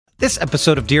This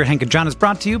episode of Dear Hank and John is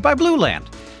brought to you by Blue Land.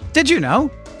 Did you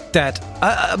know that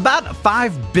about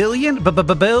 5 billion,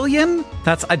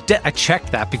 I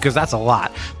checked that because that's a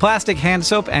lot, plastic hand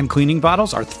soap and cleaning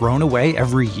bottles are thrown away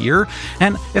every year?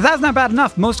 And if that's not bad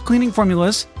enough, most cleaning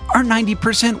formulas are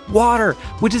 90% water,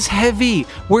 which is heavy.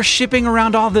 We're shipping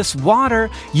around all this water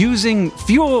using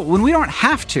fuel when we don't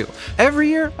have to. Every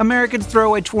year, Americans throw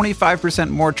away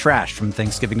 25% more trash from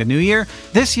Thanksgiving to New Year.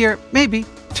 This year, maybe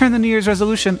turn the New Year's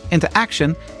resolution into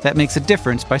action that makes a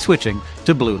difference by switching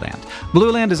to Blue Land.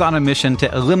 Blue Land is on a mission to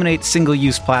eliminate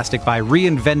single-use plastic by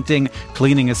reinventing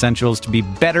cleaning essentials to be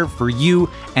better for you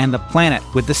and the planet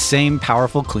with the same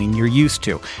powerful clean you're used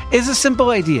to. It's a simple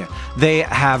idea. They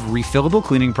have refillable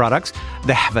cleaning products.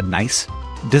 They have a nice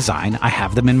design. I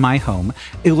have them in my home.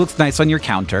 It looks nice on your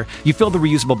counter. You fill the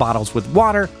reusable bottles with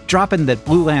water, drop in the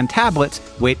Blue Land tablets,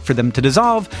 wait for them to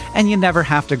dissolve, and you never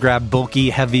have to grab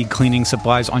bulky, heavy cleaning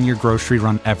supplies on your grocery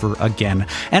run ever again.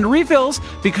 And refills,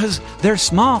 because they're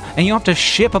small and you don't have to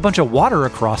ship a bunch of water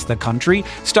across the country,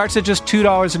 starts at just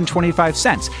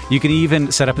 $2.25. You can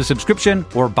even set up a subscription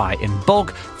or buy in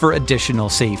bulk for additional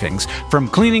savings. From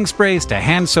cleaning sprays to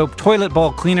hand soap, toilet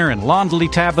bowl cleaner, and laundry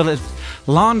tablets,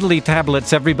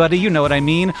 everybody, you know what I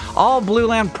mean. All Blue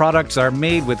Land products are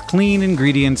made with clean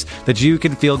ingredients that you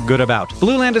can feel good about.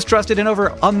 Blue Land is trusted in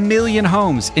over 1 million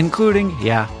homes, including,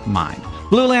 mine.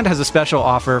 Blue Land has a special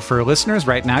offer for listeners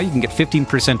right now. You can get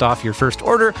 15% off your first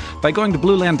order by going to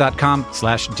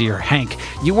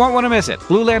blueland.com/dearhank. You won't want to miss it.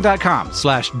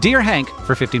 blueland.com/dearhank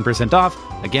for 15% off.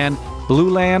 Again,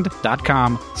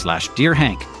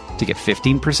 blueland.com/dearhank to get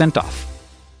 15% off.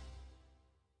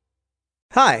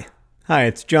 Hi,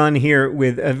 it's John here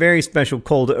with a very special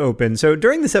cold open. So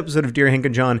during this episode of Dear Hank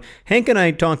and John, Hank and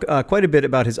I talk quite a bit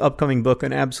about his upcoming book,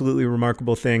 An Absolutely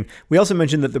Remarkable Thing. We also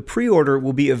mentioned that the pre-order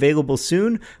will be available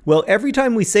soon. Well, every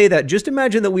time we say that, just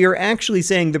imagine that we are actually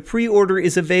saying the pre-order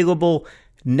is available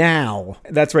now.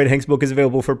 That's right, Hank's book is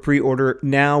available for pre-order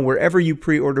now, wherever you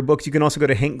pre-order books. You can also go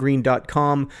to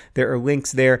hankgreen.com. There are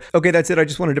links there. Okay, that's it. I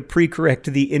just wanted to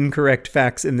pre-correct the incorrect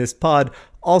facts in this pod.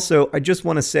 Also, I just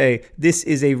want to say this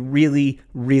is a really,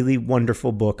 really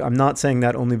wonderful book. I'm not saying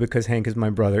that only because Hank is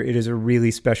my brother. It is a really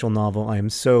special novel. I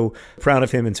am so proud of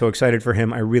him and so excited for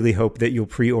him. I really hope that you'll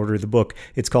pre-order the book.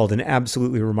 It's called An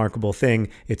Absolutely Remarkable Thing.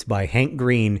 It's by Hank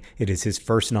Green. It is his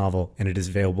first novel, and it is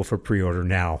available for pre-order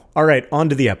now. All right, on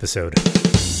to the episode.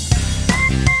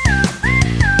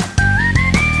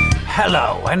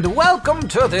 Hello, and welcome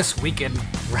to This Week in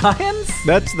Ryan's?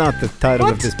 That's not the title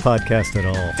of this podcast at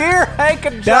all. Dear Hank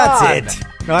and John! That's it!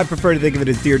 No, I prefer to think of it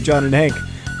as Dear John and Hank,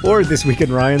 or This Week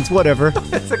in Ryan's, whatever.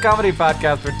 It's a comedy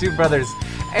podcast where two brothers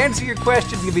answer your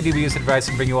questions, give you dubious advice,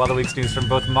 and bring you all the week's news from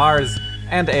both Mars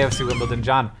and AFC Wimbledon.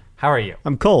 John, how are you?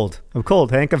 I'm cold,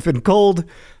 Hank. I've been cold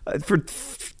for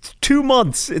 2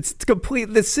 months. It's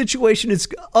complete. This situation is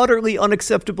utterly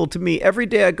unacceptable to me. Every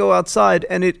day I go outside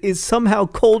and it is somehow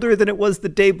colder than it was the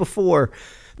day before.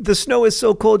 The snow is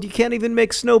so cold you can't even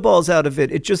make snowballs out of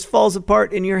it. It just falls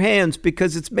apart in your hands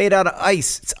because it's made out of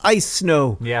ice. It's ice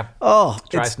snow. Yeah. Oh,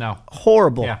 dry it's snow.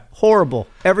 Horrible. Yeah. Horrible.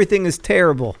 Everything is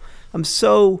terrible. I'm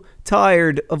so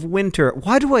tired of winter.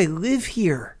 Why do I live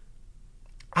here?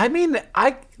 I mean,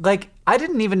 I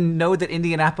didn't even know that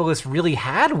Indianapolis really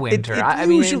had winter. It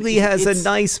usually has a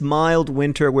nice mild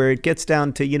winter where it gets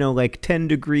down to, like 10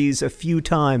 degrees a few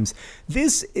times.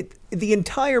 The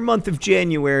entire month of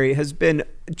January has been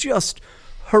just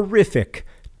horrific,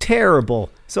 terrible.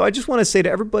 So I just want to say to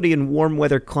everybody in warm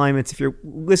weather climates, if you're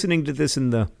listening to this in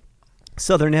the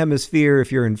Southern Hemisphere,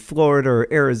 if you're in Florida or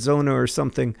Arizona or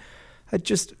something,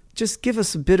 just give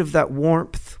us a bit of that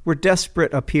warmth. We're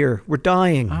desperate up here. We're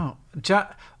dying. Oh,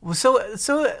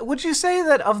 so would you say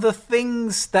that of the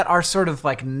things that are sort of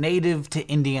like native to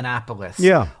Indianapolis,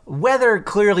 weather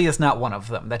clearly is not one of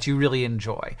them that you really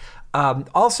enjoy?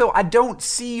 Also, I don't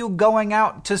see you going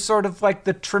out to sort of like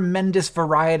the tremendous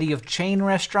variety of chain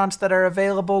restaurants that are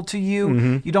available to you.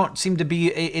 Mm-hmm. You don't seem to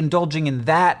be indulging in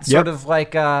that sort of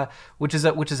like, which is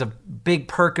a big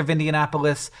perk of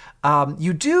Indianapolis.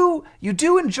 You do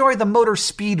enjoy the Motor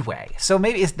Speedway. So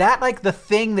maybe is that like the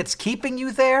thing that's keeping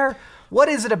you there? What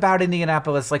is it about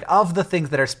Indianapolis, like of the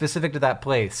things that are specific to that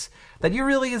place, that you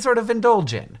really sort of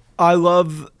indulge in? I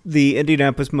love the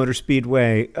Indianapolis Motor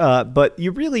Speedway, but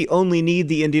you really only need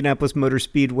the Indianapolis Motor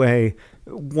Speedway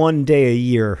one day a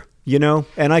year,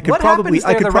 And I could probably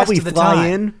fly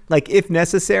in, like if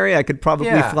necessary, I could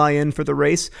probably fly in for the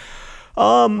race.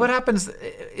 What happens?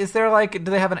 Is there do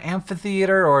they have an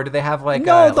amphitheater, or do they have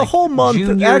the whole month?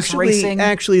 Juniors racing?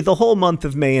 Actually, the whole month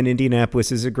of May in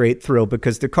Indianapolis is a great thrill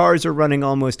because the cars are running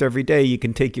almost every day. You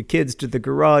can take your kids to the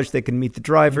garage. They can meet the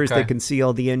drivers. They can see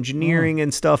all the engineering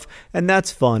and stuff, and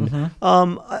that's fun.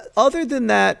 Other than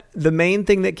that, the main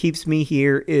thing that keeps me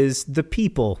here is the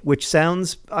people, which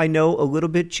sounds, I know, a little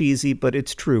bit cheesy, but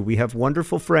it's true. We have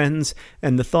wonderful friends,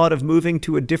 and the thought of moving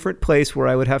to a different place where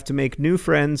I would have to make new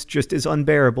friends just is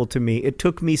unbearable to me. It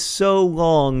took me so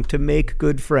long to make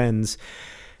good friends.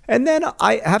 And then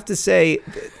I have to say,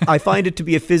 I find it to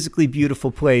be a physically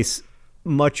beautiful place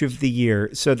much of the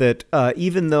year, so that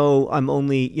even though I'm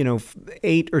only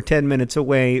 8 or 10 minutes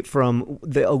away from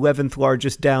the 11th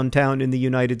largest downtown in the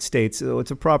United States, so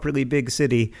it's a properly big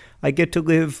city, I get to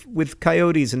live with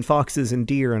coyotes and foxes and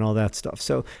deer and all that stuff.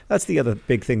 So that's the other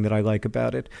big thing that I like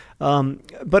about it.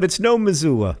 But it's no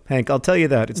Missoula, Hank. I'll tell you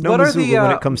that. It's no Missoula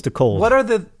when it comes to cold.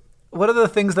 What are the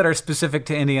things that are specific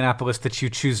to Indianapolis that you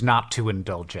choose not to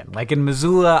indulge in? Like in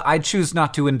Missoula, I choose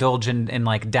not to indulge in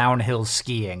downhill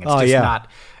skiing.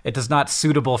 It is not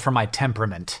suitable for my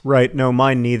temperament. Right. No,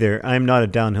 mine neither. I'm not a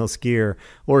downhill skier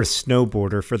or a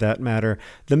snowboarder for that matter.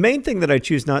 The main thing that I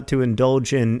choose not to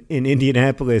indulge in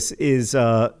Indianapolis is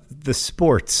the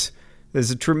sports.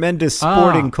 There's a tremendous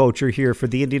sporting culture here for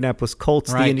the Indianapolis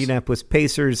Colts, the Indianapolis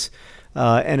Pacers.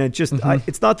 And it just,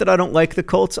 it's not that I don't like the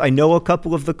Colts. I know a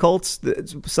couple of the Colts.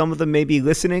 Some of them may be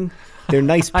listening. They're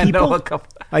nice people. I know a couple.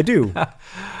 I do.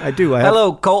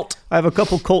 Hello, Colt. I have a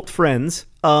couple Colt friends.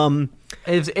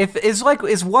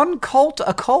 Is one Colt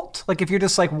a cult? Like if you're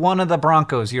just one of the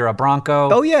Broncos, you're a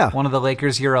Bronco. Oh yeah. One of the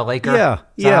Lakers, you're a Laker. Yeah.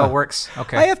 Is that how it works?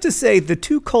 Okay. I have to say the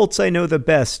two Colts I know the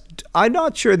best, I'm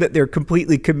not sure that they're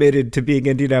completely committed to being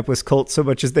Indianapolis Colts so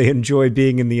much as they enjoy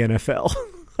being in the NFL.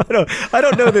 I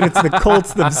don't know that it's the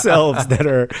Colts themselves that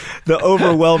are the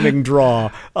overwhelming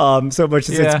draw, so much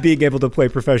as it's being able to play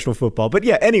professional football. But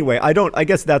yeah, anyway, I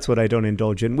guess that's what I don't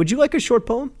indulge in. Would you like a short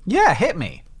poem? Yeah, hit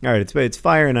me. All right, it's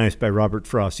Fire and Ice by Robert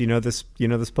Frost. You know this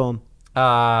poem?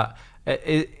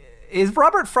 Is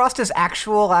Robert Frost his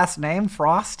actual last name,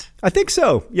 Frost? I think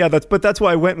so. Yeah, that's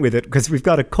why I went with it, because we've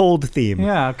got a cold theme.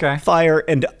 Yeah, okay. Fire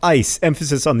and ice,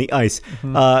 emphasis on the ice.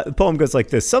 The poem goes like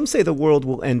this. Some say the world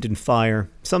will end in fire,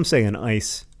 some say in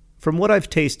ice. From what I've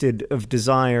tasted of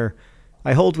desire,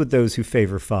 I hold with those who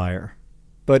favor fire.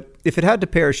 But if it had to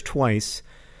perish twice,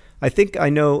 I think I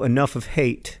know enough of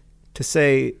hate to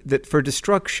say that for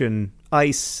destruction,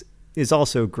 ice is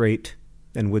also great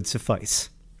and would suffice.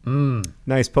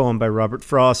 Nice poem by Robert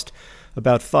Frost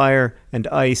about fire and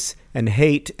ice and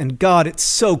hate. And God, it's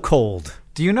so cold.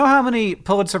 Do you know how many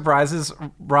Pulitzer Prizes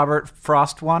Robert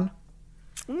Frost won?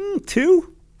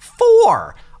 2?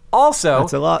 4. Also,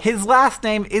 that's a lot. His last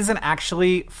name isn't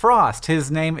actually Frost.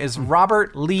 His name is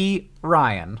Robert Lee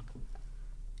Ryan.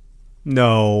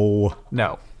 No,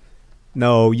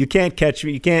 you can't catch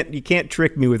me. You can't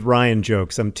trick me with Ryan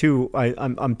jokes. I'm too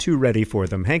ready for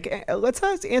them. Hank, let's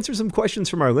answer some questions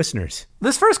from our listeners.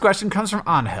 This first question comes from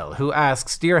Angel, who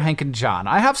asks, Dear Hank and John,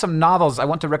 I have some novels I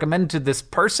want to recommend to this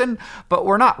person, but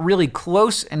we're not really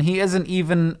close, and he isn't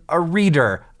even a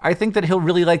reader. I think that he'll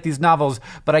really like these novels,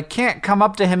 but I can't come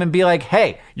up to him and be like,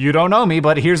 hey, you don't know me,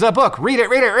 but here's a book. Read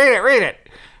it.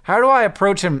 How do I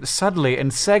approach him subtly and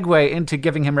segue into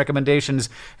giving him recommendations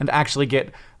and actually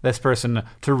get this person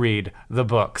to read the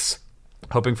books?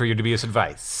 Hoping for your dubious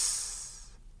advice.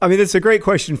 I mean, that's a great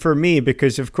question for me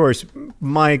because, of course,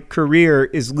 my career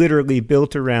is literally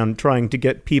built around trying to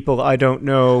get people I don't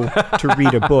know to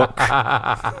read a book.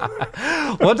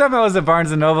 One time I was at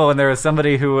Barnes & Noble and there was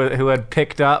somebody who had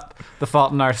picked up The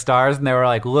Fault in Our Stars and they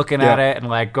were looking at it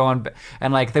and going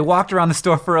and they walked around the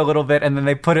store for a little bit and then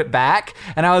they put it back.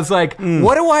 And I was like,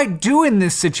 what do I do in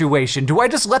this situation? Do I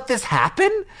just let this happen?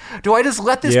 Do I just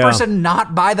let this person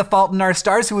not buy The Fault in Our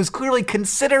Stars who is clearly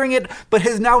considering it but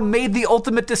has now made the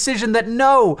ultimate decision that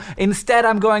no, instead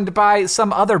I'm going to buy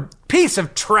some other piece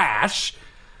of trash?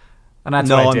 And that's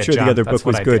what I did, I'm sure John. The other That's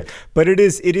book was good. But it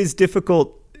is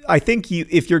difficult. I think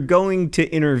if you're going to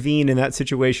intervene in that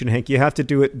situation, Hank, you have to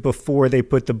do it before they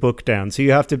put the book down. So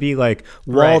you have to be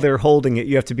while they're holding it,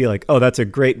 you have to be oh, that's a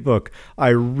great book. I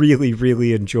really,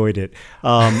 really enjoyed it.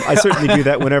 I certainly do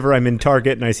that whenever I'm in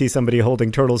Target and I see somebody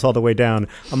holding Turtles All the Way Down.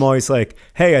 I'm always like,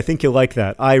 hey, I think you'll like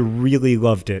that. I really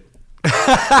loved it.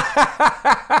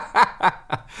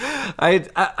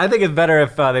 I think it's better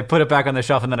if they put it back on the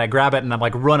shelf and then I grab it and I'm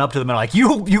run up to them and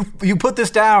you put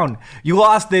this down, you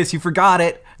lost this, you forgot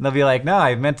it, and they'll be like, no,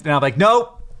 I meant, and I'm like,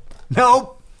 nope,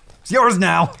 it's yours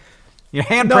now. Your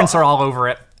handprints are all over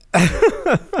it.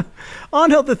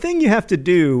 Angel, the thing you have to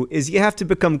do is you have to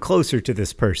become closer to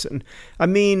this person. I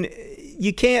mean,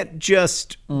 you can't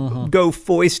just go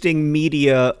foisting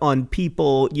media on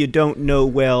people you don't know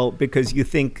well because you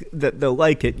think that they'll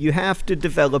like it. You have to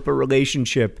develop a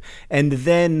relationship and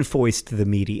then foist the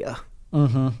media.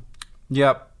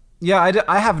 Yep. Yeah,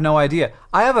 I have no idea.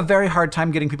 I have a very hard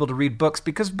time getting people to read books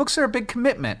because books are a big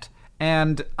commitment.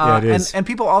 And and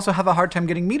people also have a hard time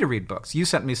getting me to read books. You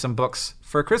sent me some books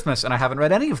for Christmas, and I haven't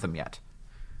read any of them yet.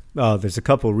 Oh, there's a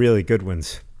couple really good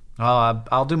ones.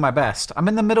 I'll do my best. I'm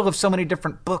in the middle of so many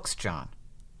different books, John.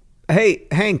 Hey,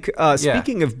 Hank,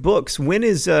 speaking of books, when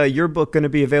is your book going to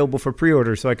be available for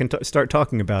pre-order so I can start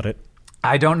talking about it?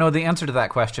 I don't know the answer to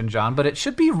that question, John, but it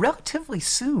should be relatively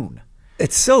soon.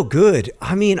 It's so good.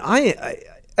 I mean, I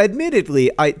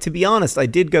admittedly, to be honest, I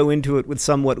did go into it with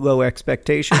somewhat low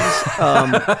expectations.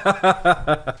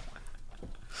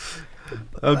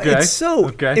 Okay.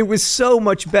 It was so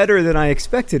much better than I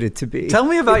expected it to be. Tell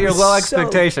me about your low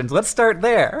expectations. Let's start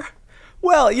there.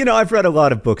 Well, I've read a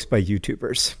lot of books by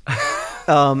YouTubers.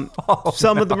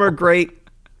 Some of them are great.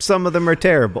 Some of them are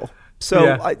terrible.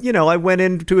 So, yeah. I went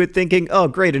into it thinking, oh,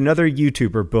 great, another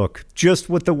YouTuber book. Just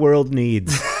what the world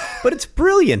needs. But it's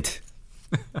brilliant.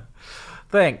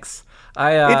 Thanks.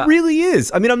 It really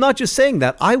is. I mean, I'm not just saying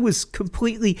that. I was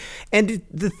completely, and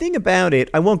the thing about it,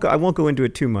 I won't go into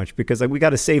it too much because we got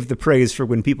to save the praise for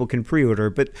when people can pre-order.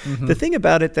 But the thing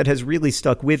about it that has really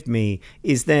stuck with me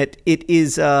is that it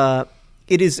is a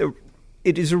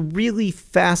really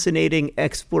fascinating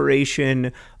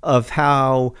exploration of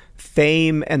how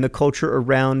fame and the culture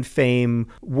around fame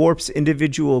warps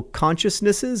individual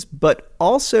consciousnesses, but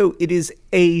also it is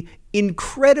a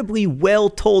incredibly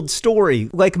well-told story.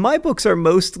 Like, my books are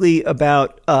mostly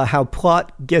about how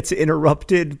plot gets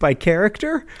interrupted by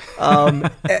character. And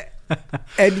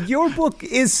your book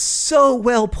is so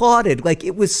well plotted. Like,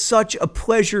 it was such a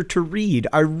pleasure to read.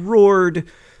 I roared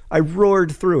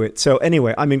through it. So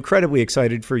anyway, I'm incredibly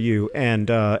excited for you and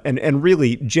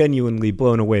really genuinely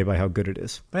blown away by how good it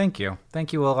is. Thank you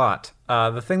a lot.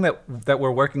 The thing that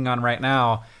we're working on right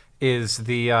now is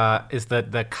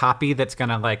the copy that's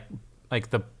gonna like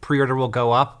the pre-order will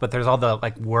go up, but there's all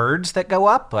the words that go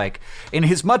up. Like, in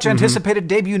his much anticipated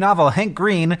debut novel, Hank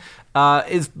Green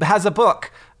has a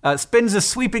book. Spins a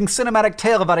sweeping cinematic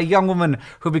tale about a young woman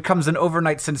who becomes an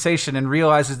overnight sensation and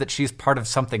realizes that she's part of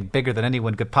something bigger than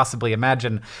anyone could possibly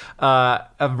imagine.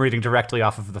 I'm reading directly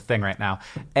off of the thing right now.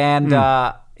 And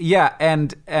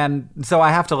and so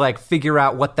I have to figure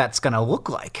out what that's going to look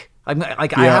like. I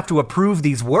have to approve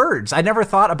these words. I never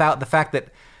thought about the fact that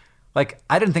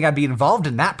I didn't think I'd be involved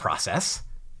in that process.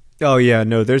 Oh yeah,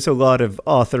 no, there's a lot of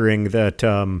authoring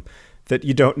that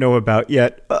you don't know about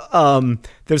yet.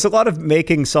 There's a lot of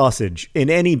making sausage in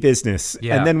any business.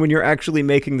 Yeah. And then when you're actually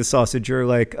making the sausage, you're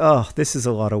like, oh, this is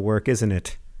a lot of work, isn't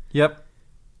it? Yep.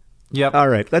 All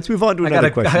right, let's move on to another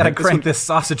question. I gotta crank this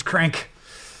sausage crank.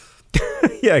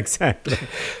 Yeah, exactly.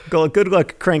 Good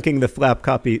luck cranking the flap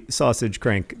copy sausage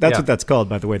crank. That's what that's called,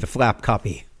 by the way, the flap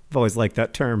copy. I've always liked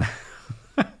that term.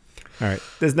 All right,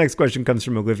 this next question comes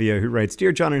from Olivia, who writes,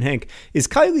 Dear John and Hank, is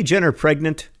Kylie Jenner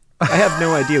pregnant? I have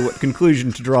no idea what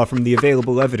conclusion to draw from the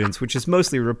available evidence, which is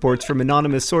mostly reports from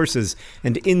anonymous sources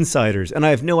and insiders, and I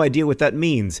have no idea what that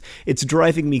means. It's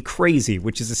driving me crazy,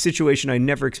 which is a situation I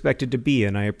never expected to be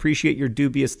in. I appreciate your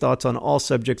dubious thoughts on all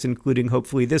subjects, including,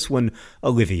 hopefully, this one,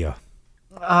 Olivia.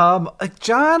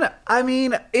 John, I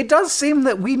mean, it does seem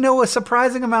that we know a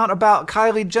surprising amount about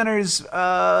Kylie Jenner's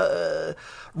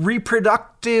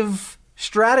reproductive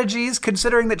strategies,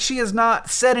 considering that she has not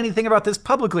said anything about this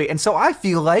publicly. And so I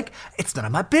feel like it's none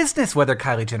of my business whether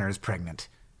Kylie Jenner is pregnant.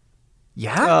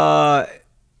 Yeah?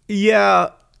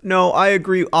 Yeah. No, I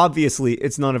agree. Obviously,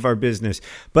 it's none of our business.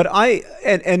 But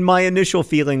and my initial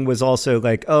feeling was also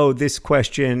like, oh, this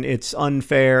question, it's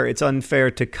unfair. It's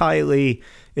unfair to Kylie,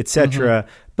 etc.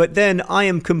 But then I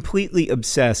am completely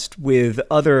obsessed with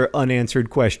other unanswered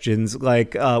questions,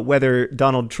 like whether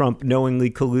Donald Trump knowingly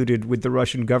colluded with the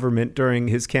Russian government during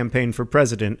his campaign for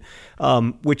president,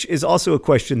 which is also a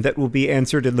question that will be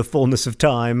answered in the fullness of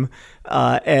time.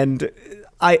 And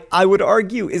I would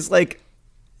argue is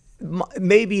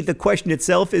maybe the question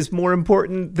itself is more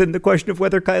important than the question of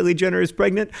whether Kylie Jenner is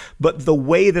pregnant, but the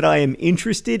way that I am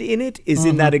interested in it is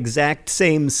in that exact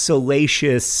same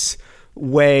salacious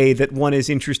way that one is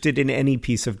interested in any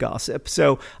piece of gossip.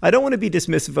 So I don't want to be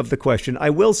dismissive of the question. I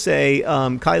will say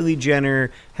Kylie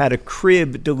Jenner had a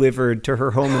crib delivered to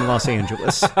her home in Los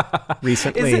Angeles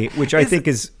recently, which I think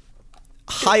is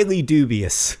highly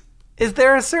dubious. Is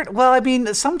there a certain... Well, I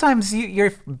mean, sometimes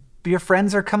your your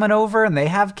friends are coming over and they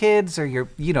have kids, or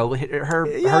her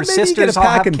maybe sisters you get a all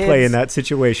have pack and kids. play in that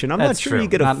situation. I'm That's not sure true. you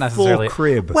get Not a full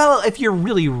crib. Well, if you're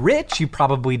really rich, you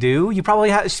probably do. She probably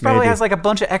has like a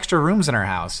bunch of extra rooms in her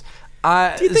house.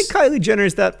 Do you think Kylie Jenner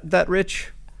is that rich?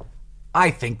 I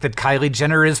think that Kylie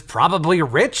Jenner is probably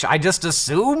rich. I just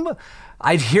assume.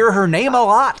 I'd hear her name a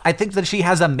lot. I think that she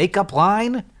has a makeup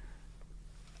line.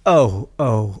 Oh,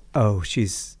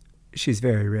 she's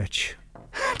very rich.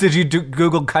 Did you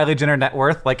Google Kylie Jenner net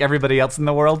worth like everybody else in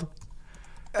the world?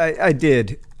 I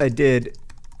did.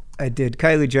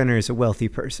 Kylie Jenner is a wealthy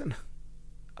person.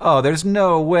 Oh, there's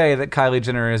no way that Kylie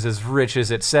Jenner is as rich as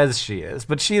it says she is,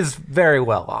 but she is very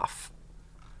well off.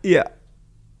 Yeah.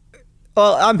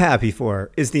 Well, I'm happy for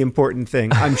her is the important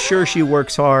thing. I'm sure she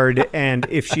works hard, and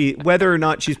whether or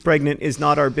not she's pregnant is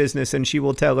not our business, and she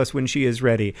will tell us when she is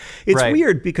ready. It's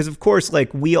weird because, of course,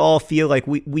 like we all feel like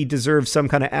we deserve some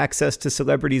kind of access to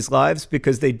celebrities' lives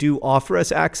because they do offer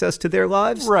us access to their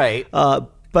lives. Right.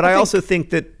 But I also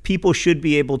think that people should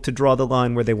be able to draw the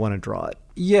line where they want to draw it.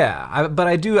 Yeah, but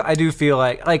I do feel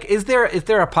like is there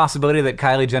a possibility that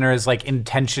Kylie Jenner is like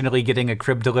intentionally getting a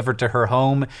crib delivered to her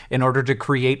home in order to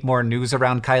create more news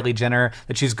around Kylie Jenner,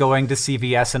 that she's going to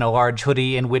CVS in a large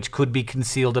hoodie in which could be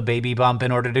concealed a baby bump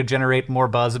in order to generate more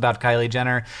buzz about Kylie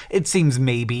Jenner? It seems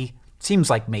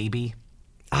like maybe.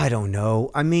 I don't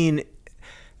know. I mean,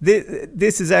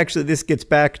 this gets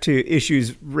back to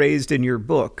issues raised in your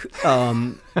book.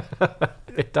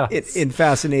 It does. In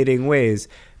fascinating ways.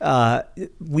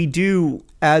 We do,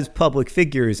 as public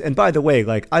figures, and by the way,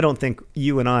 like, I don't think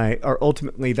you and I are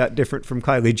ultimately that different from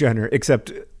Kylie Jenner,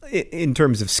 except in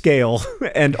terms of scale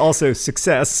and also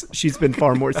success. She's been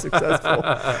far more successful.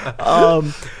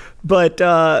 But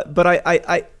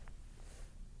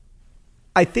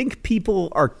I think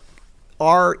people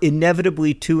are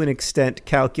inevitably, to an extent,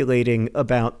 calculating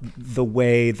about the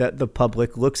way that the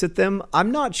public looks at them. I'm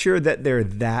not sure that they're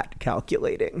that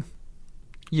calculating.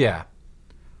 Yeah,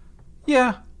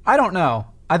 I don't know.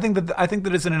 I think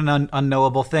that it's an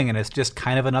unknowable thing, and it's just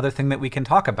kind of another thing that we can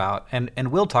talk about and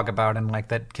will talk about, and like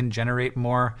that can generate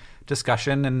more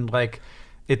discussion, and like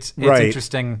it's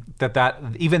interesting that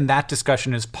even that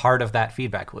discussion is part of that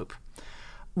feedback loop.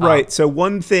 Right. So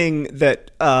one thing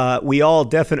that we all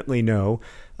definitely know,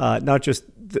 not just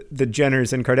the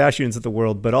Jenners and Kardashians of the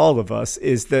world, but all of us,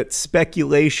 is that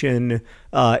speculation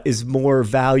is more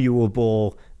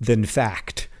valuable than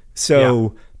fact.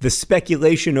 So the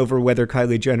speculation over whether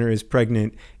Kylie Jenner is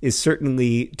pregnant is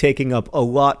certainly taking up a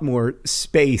lot more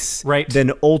space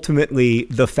than ultimately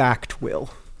the fact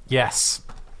will. Yes.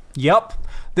 Yep.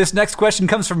 This next question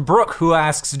comes from Brooke, who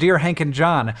asks, Dear Hank and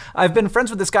John, I've been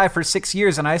friends with this guy for 6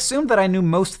 years, and I assumed that I knew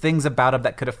most things about him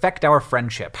that could affect our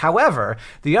friendship. However,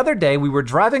 the other day we were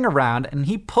driving around, and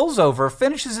he pulls over,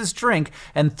 finishes his drink,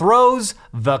 and throws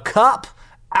the cup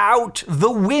out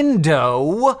the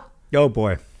window. Oh,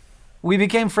 boy. We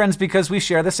became friends because we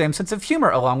share the same sense of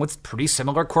humor, along with pretty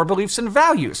similar core beliefs and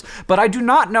values. But I do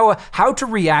not know how to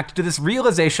react to this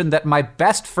realization that my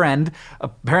best friend,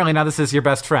 apparently now this is your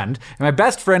best friend, and my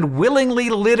best friend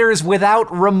willingly litters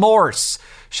without remorse.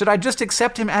 Should I just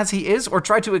accept him as he is, or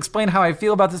try to explain how I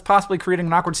feel about this possibly creating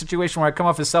an awkward situation where I come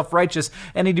off as self-righteous?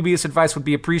 Any dubious advice would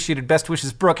be appreciated. Best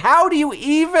wishes, Brooke. How do you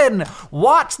even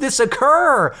watch this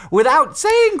occur without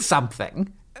saying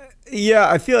something? Yeah,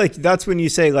 I feel like that's when you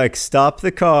say, like, stop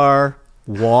the car,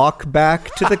 walk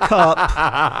back to the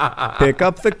cup, pick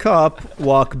up the cup,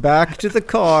 walk back to the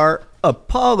car,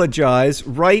 apologize,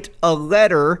 write a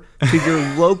letter to your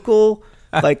local,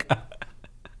 like,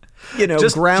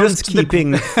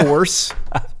 groundskeeping force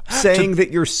saying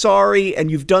that you're sorry and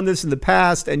you've done this in the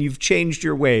past and you've changed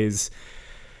your ways.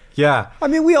 Yeah. I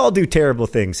mean, we all do terrible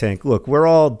things, Hank. Look, we're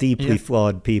all deeply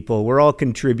flawed people. We're all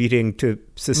contributing to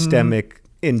systemic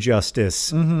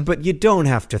injustice, but you don't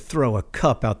have to throw a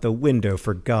cup out the window,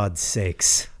 for God's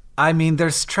sakes. I mean,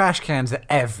 there's trash cans at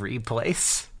every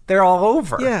place. They're all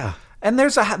over. Yeah. And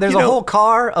there's a whole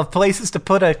car of places to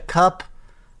put a cup.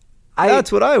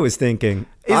 That's what I was thinking.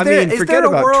 Forget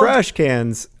about trash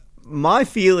cans. My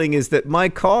feeling is that my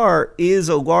car is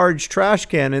a large trash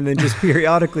can, and then just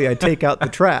periodically I take out the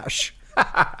trash.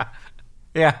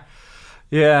 Yeah.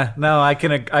 Yeah, no, I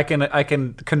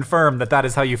can confirm that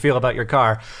is how you feel about your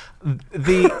car.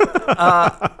 The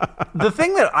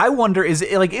thing that I wonder is,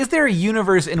 like, is there a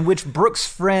universe in which Brooke's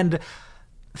friend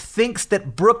thinks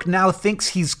that Brooke now thinks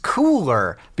he's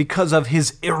cooler because of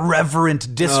his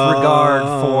irreverent disregard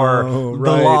for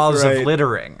the laws of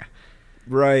littering?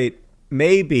 Right.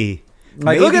 Maybe.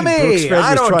 Like, look at me.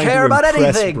 I don't care about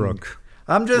anything. Brooke.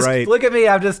 I'm just, look at me.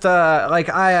 I'm just, the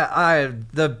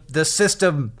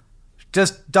system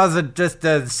just doesn't, just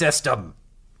the system.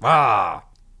 Ah.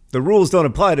 The rules don't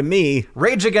apply to me.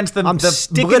 Rage against the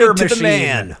sticking glitter it to machine. the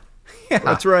man. Yeah.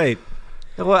 That's right.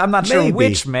 Well, I'm not sure Maybe.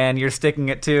 which man you're sticking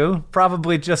it to.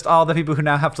 Probably just all the people who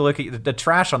now have to look at the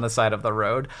trash on the side of the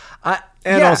road.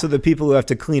 And also the people who have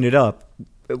to clean it up,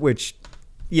 which,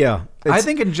 yeah. I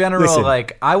think in general, listen,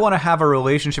 like, I want to have a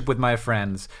relationship with my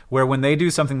friends where when they do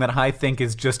something that I think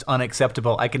is just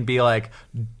unacceptable, I can be like,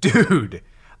 dude,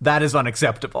 that is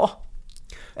unacceptable.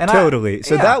 And totally.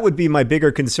 So that would be my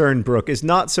bigger concern, Brooke, is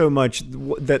not so much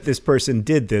that this person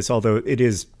did this, although it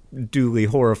is duly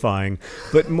horrifying,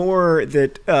 but more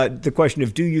that the question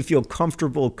of, do you feel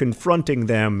comfortable confronting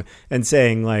them and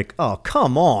saying like, oh,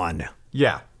 come on.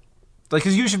 Yeah. Like,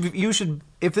 because you should,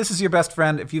 if this is your best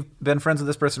friend, if you've been friends with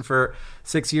this person for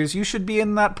 6 years, you should be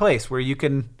in that place where you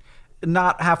can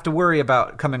not have to worry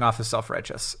about coming off as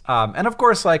self-righteous. And of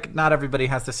course, like, not everybody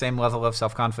has the same level of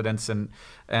self-confidence and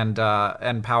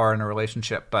power in a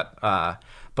relationship, but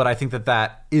I think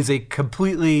that is a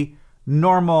completely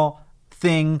normal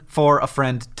thing for a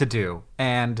friend to do.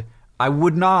 And I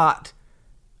would not,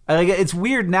 like, it's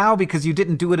weird now because you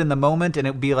didn't do it in the moment, and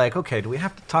it would be like, okay, do we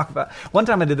have to talk about? One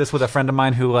time I did this with a friend of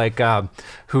mine who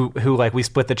we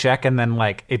split the check, and then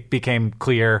like it became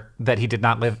clear that he did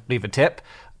not leave a tip.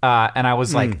 And I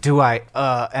was like, do I?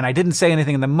 And I didn't say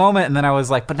anything in the moment. And then I was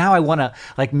like, but now I want to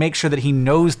like make sure that he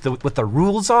knows what the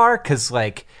rules are. Cause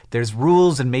like there's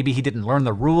rules and maybe he didn't learn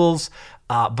the rules.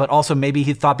 But also maybe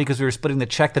he thought because we were splitting the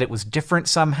check that it was different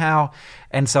somehow.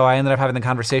 And so I ended up having the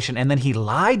conversation, and then he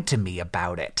lied to me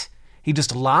about it. He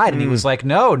just lied, and he was like,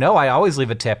 no, I always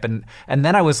leave a tip. And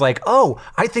then I was like, oh,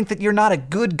 I think that you're not a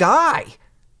good guy.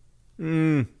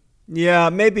 Yeah,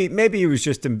 maybe he was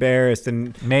just embarrassed,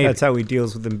 and that's how he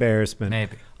deals with embarrassment.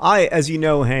 Maybe. As you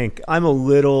know, Hank, I'm a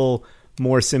little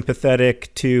more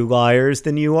sympathetic to liars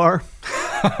than you are.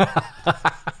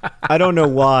 I don't know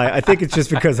why. I think it's just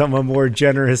because I'm a more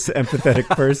generous, empathetic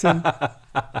person.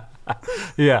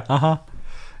 Yeah. Uh-huh.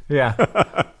 Yeah.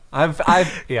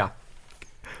 Yeah.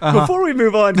 Uh-huh. Before we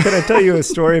move on, can I tell you a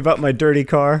story about my dirty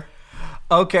car?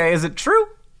 Okay, is it true?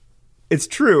 It's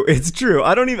true. It's true.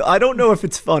 I don't know if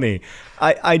it's funny.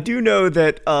 I do know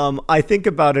that I think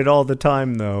about it all the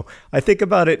time, though. I think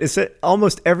about it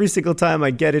almost every single time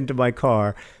I get into my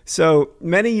car. So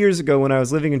many years ago when I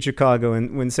was living in Chicago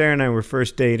and when Sarah and I were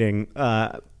first dating,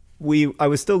 I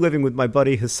was still living with my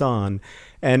buddy Hassan.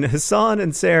 And Hassan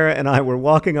and Sarah and I were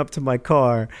walking up to my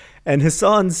car. And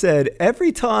Hassan said,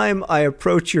 every time I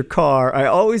approach your car, I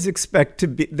always expect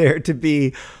there to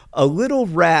be a little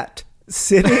rat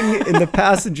sitting in the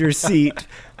passenger seat,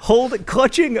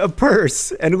 clutching a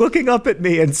purse and looking up at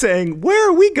me and saying, "Where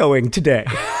are we going today?"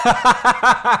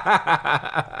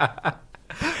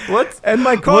 And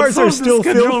my cars are still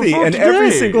filthy, and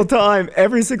every single time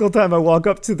I walk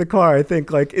up to the car, I think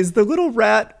like, is the little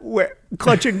rat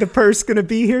clutching the purse going to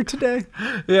be here today?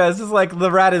 Yeah, it's just like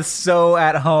the rat is so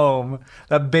at home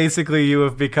that basically you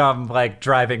have become like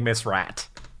driving Miss Rat.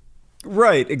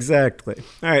 Right, exactly.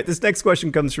 All right, this next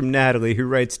question comes from Natalie, who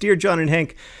writes, Dear John and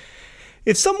Hank,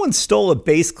 if someone stole a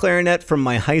bass clarinet from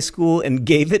my high school and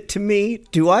gave it to me,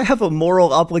 do I have a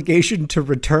moral obligation to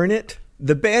return it?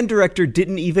 The band director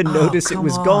didn't even notice it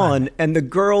was gone, and the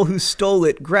girl who stole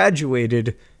it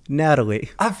graduated.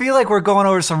 Natalie. I feel like we're going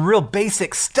over some real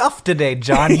basic stuff today,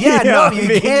 John. Yeah, no,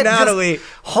 you can't Natalie. Just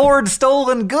hoard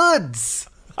stolen goods.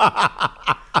 I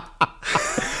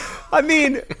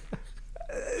mean...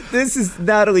 This is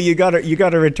Natalie. You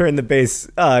gotta return the bass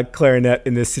clarinet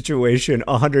in this situation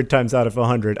 100 times out of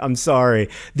 100. I'm sorry.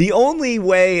 The only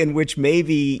way in which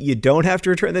maybe you don't have to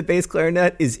return the bass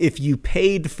clarinet is if you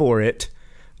paid for it,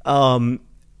 not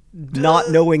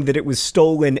knowing that it was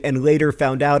stolen and later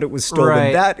found out it was stolen.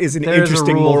 Right. That is an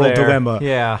interesting moral dilemma.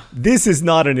 Yeah. This is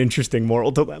not an interesting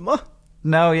moral dilemma.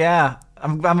 No. Yeah.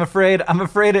 I'm afraid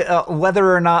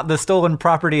whether or not the stolen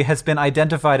property has been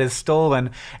identified as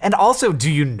stolen. And also, do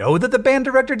you know that the band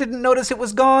director didn't notice it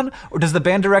was gone? Or does the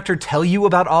band director tell you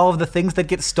about all of the things that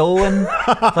get stolen?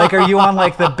 Like, are you on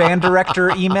like the band director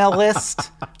email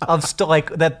list of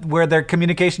where their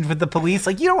communications with the police?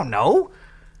 Like, you don't know.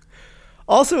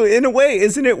 Also, in a way,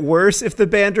 isn't it worse if the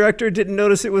band director didn't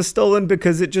notice it was stolen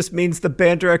because it just means the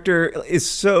band director is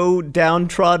so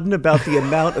downtrodden about the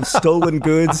amount of stolen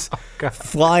goods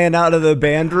flying out of the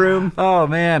band room? Oh,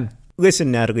 man. Listen,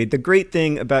 Natalie, the great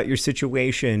thing about your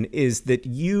situation is that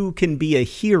you can be a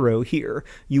hero here.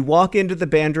 You walk into the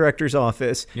band director's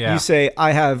office. Yeah. You say,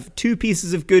 I have two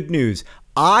pieces of good news.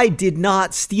 I did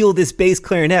not steal this bass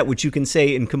clarinet, which you can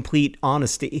say in complete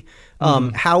honesty.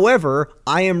 However,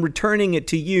 I am returning it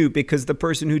to you because the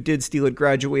person who did steal it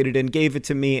graduated and gave it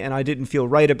to me, and I didn't feel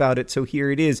right about it, so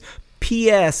here it is.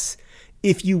 P.S.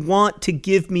 If you want to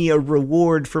give me a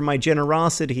reward for my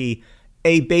generosity,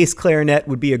 a bass clarinet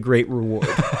would be a great reward.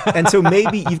 And so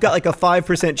maybe you've got like a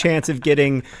 5% chance of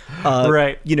getting,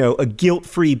 a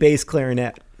guilt-free bass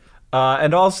clarinet.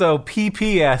 And also,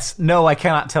 PPS, no, I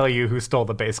cannot tell you who stole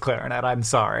the bass clarinet. I'm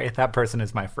sorry. That person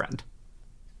is my friend.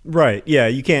 Right, yeah,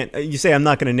 you can't, you say I'm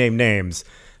not going to name names,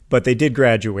 but they did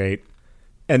graduate,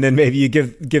 and then maybe you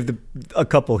give a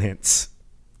couple hints.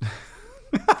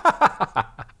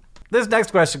 This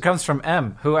next question comes from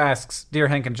M, who asks, Dear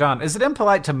Hank and John, is it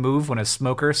impolite to move when a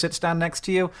smoker sits down next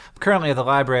to you? I'm currently at the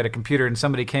library at a computer, and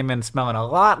somebody came in smelling a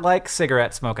lot like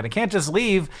cigarette smoke, and I can't just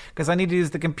leave because I need to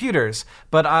use the computers.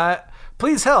 But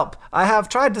please help. I have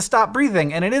tried to stop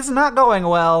breathing, and it is not going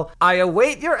well. I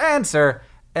await your answer.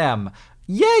 M.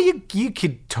 Yeah, you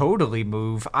could totally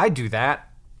move. I do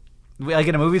that. Like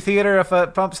in a movie theater, if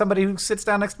somebody who sits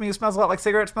down next to me who smells a lot like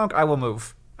cigarette smoke, I will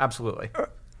move. Absolutely.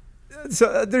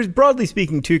 So there's, broadly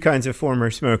speaking, two kinds of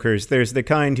former smokers. There's the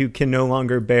kind who can no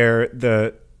longer bear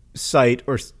the sight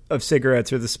of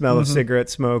cigarettes or the smell of cigarette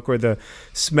smoke or the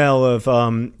smell of,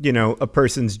 a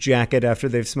person's jacket after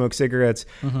they've smoked cigarettes.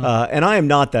 And I am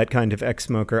not that kind of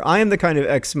ex-smoker. I am the kind of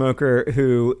ex-smoker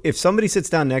who, if somebody sits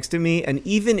down next to me, and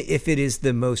even if it is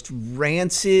the most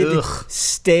rancid,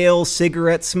 stale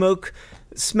cigarette smoke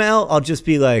smell, I'll just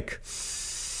be like...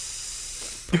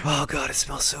 Oh, God, it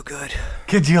smells so good.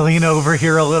 Could you lean over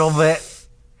here a little bit?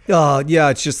 Oh, yeah,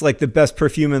 it's just like the best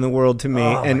perfume in the world to me.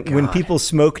 And when people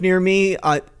smoke near me,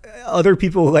 other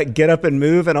people like get up and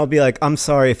move, and I'll be like, I'm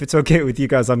sorry, if it's okay with you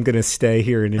guys, I'm going to stay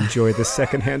here and enjoy the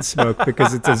secondhand smoke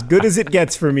because it's as good as it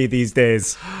gets for me these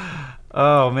days.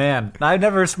 Oh, man. I've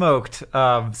never smoked,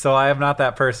 so I am not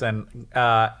that person.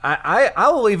 I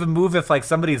will even move if like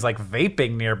somebody's like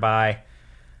vaping nearby.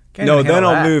 No, then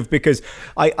I'll move because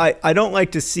I don't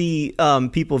like to see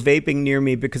people vaping near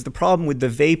me because the problem with the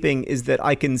vaping is that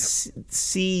I can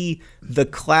see the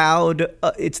cloud.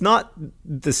 It's not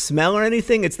the smell or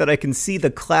anything. It's that I can see the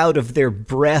cloud of their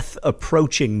breath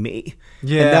approaching me.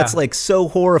 Yeah. And that's like so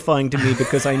horrifying to me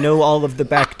because I know all of the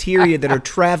bacteria that are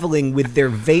traveling with their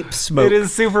vape smoke. It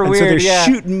is super and weird. So they're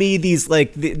shooting me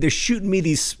they're shooting me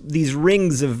these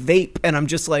rings of vape, and I'm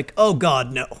just like, oh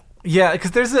God, no. Yeah, because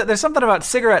there's something about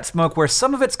cigarette smoke where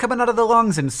some of it's coming out of the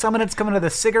lungs and some of it's coming out of the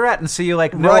cigarette, and so you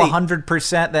like know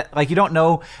 100% that like you don't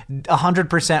know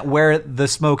 100% where the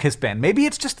smoke has been. Maybe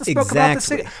it's just the smoke about the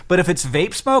cigarette, but if it's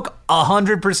vape smoke,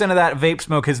 100% of that vape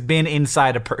smoke has been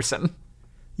inside a person.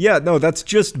 Yeah, no, that's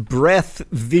just breath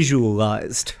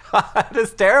visualized. It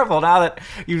is terrible now that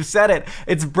you said it.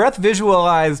 It's breath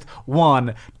visualized,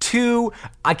 1. 2,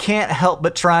 I can't help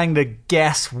but trying to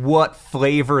guess what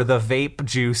flavor the vape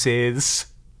juice is.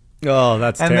 Oh,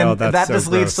 that's terrible. Then that so just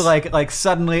gross. Leads to like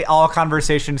suddenly all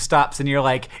conversation stops and you're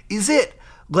like, is it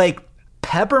like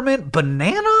peppermint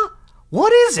banana?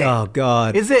 What is it? Oh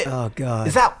God. Is it? Oh God.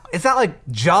 Is that like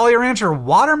Jolly Rancher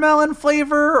watermelon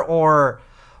flavor or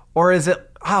is it?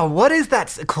 Oh, what is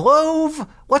that? Clove?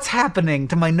 What's happening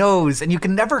to my nose? And you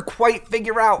can never quite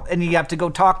figure out, and you have to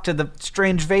go talk to the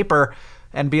strange vapor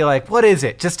and be like, what is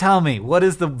it? Just tell me. What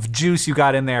is the juice you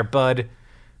got in there, bud?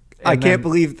 I can't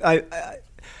believe... I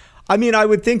mean, I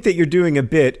would think that you're doing a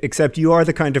bit, except you are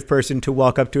the kind of person to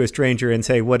walk up to a stranger and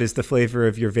say, what is the flavor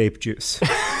of your vape juice?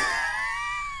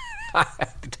 I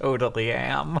totally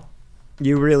am.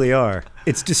 You really are.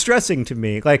 It's distressing to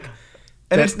me. Like...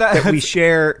 And it's not that we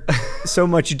share so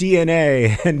much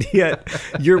DNA, and yet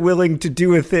you're willing to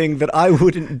do a thing that I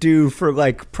wouldn't do for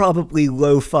like probably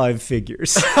low 5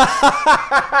 figures. All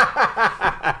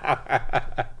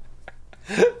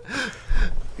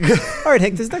right,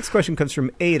 Hank, this next question comes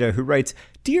from Ada, who writes,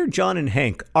 Dear John and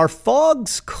Hank, are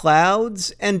fogs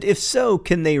clouds? And if so,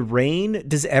 can they rain?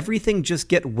 Does everything just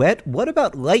get wet? What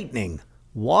about lightning?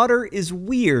 Water is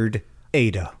weird,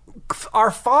 Ada.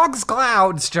 Are fogs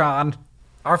clouds, John?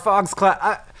 Are fogs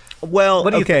clouds? Well,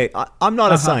 okay, I'm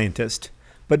not a scientist,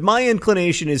 but my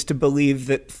inclination is to believe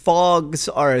that fogs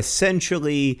are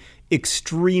essentially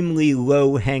extremely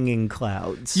low-hanging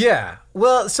clouds. Yeah.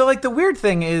 Well, so like the weird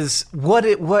thing is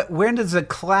when does a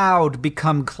cloud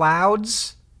become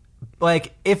clouds?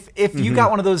 Like if you got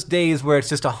one of those days where it's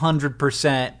just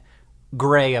 100%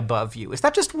 gray above you, is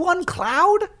that just one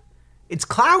cloud? It's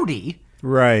cloudy.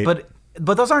 Right. But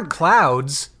those aren't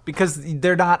clouds because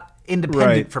they're not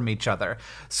independent from each other.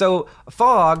 So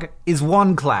fog is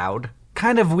one cloud,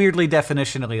 kind of weirdly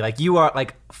definitionally. Like you are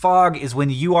like fog is when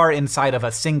you are inside of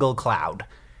a single cloud.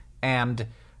 And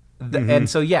and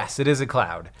so, yes, it is a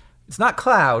cloud. It's not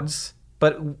clouds,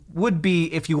 but would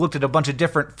be if you looked at a bunch of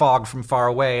different fog from far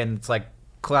away and it's like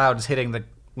clouds hitting the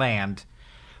land.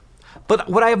 But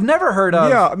what I have never heard of...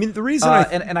 Yeah, I mean, the reason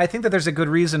and I think that there's a good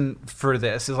reason for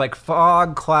this, is like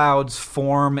fog clouds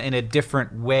form in a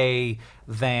different way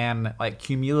than like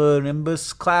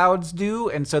cumulonimbus clouds do,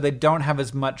 and so they don't have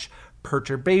as much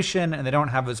perturbation, and they don't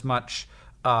have as much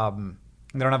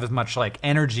like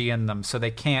energy in them, so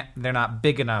they're not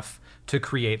big enough to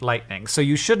create lightning. So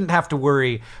you shouldn't have to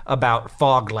worry about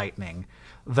fog lightning.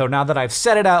 Though now that I've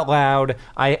said it out loud,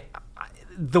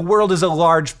 the world is a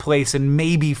large place, and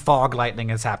maybe fog lightning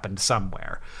has happened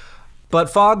somewhere. But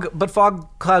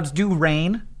fog clouds do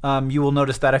rain. You will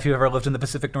notice that if you ever lived in the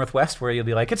Pacific Northwest, where you'll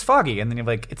be like, it's foggy, and then you're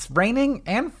like, it's raining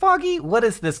and foggy? What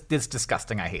is this? It's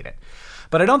disgusting. I hate it.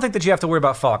 But I don't think that you have to worry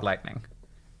about fog lightning.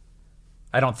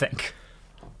 I don't think.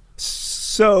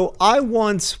 So I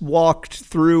once walked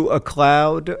through a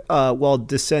cloud while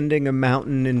descending a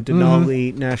mountain in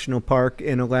Denali National Park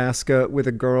in Alaska with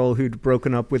a girl who'd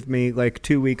broken up with me like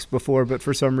 2 weeks before, but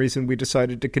for some reason we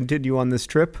decided to continue on this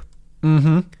trip.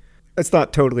 It's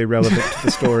not totally relevant to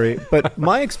the story, but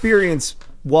my experience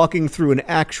walking through an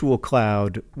actual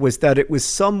cloud was that it was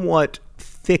somewhat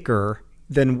thicker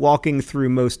than walking through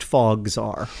most fogs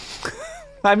are.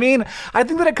 I mean, I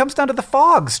think that it comes down to the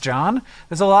fogs, John.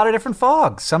 There's a lot of different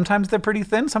fogs. Sometimes they're pretty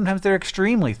thin. Sometimes they're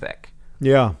extremely thick.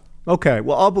 Yeah. Okay.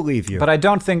 Well, I'll believe you. But I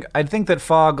think that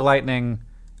fog lightning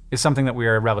is something that we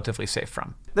are relatively safe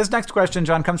from. This next question,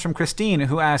 John, comes from Christine,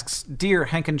 who asks, Dear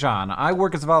Hank and John, I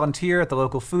work as a volunteer at the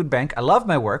local food bank. I love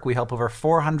my work. We help over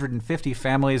 450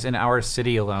 families in our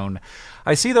city alone.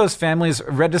 I see those families,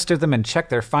 register them, and check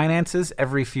their finances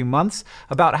every few months.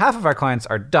 About half of our clients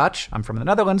are Dutch. I'm from the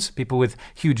Netherlands, people with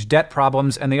huge debt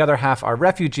problems, and the other half are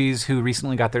refugees who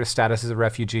recently got their status as a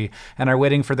refugee and are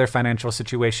waiting for their financial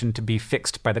situation to be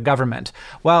fixed by the government.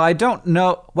 While I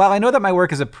know that my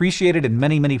work is appreciated and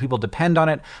many, many people depend on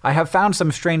it, I have found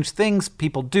some strange things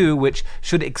people do which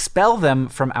should expel them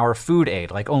from our food aid,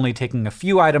 like only taking a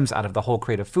few items out of the whole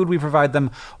crate of food we provide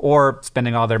them, or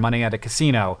spending all their money at a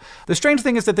casino. The strange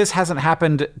thing is that this hasn't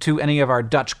happened to any of our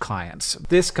Dutch clients.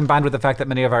 This, combined with the fact that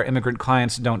many of our immigrant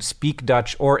clients don't speak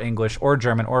Dutch or English or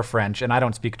German or French, and I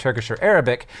don't speak Turkish or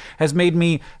Arabic, has made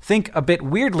me think a bit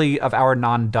weirdly of our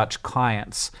non-Dutch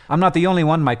clients. I'm not the only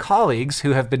one. My colleagues,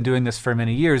 who have been doing this for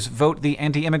many years, vote the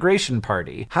anti-immigration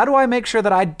party. How do I make sure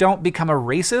that I don't become a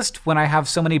racist when I have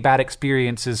so many bad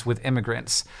experiences with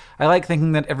immigrants? I like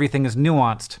thinking that everything is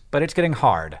nuanced, but it's getting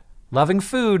hard. Loving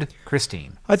food,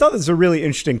 Christine. I thought this was a really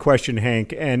interesting question,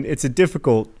 Hank, and it's a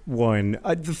difficult one.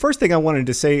 The first thing I wanted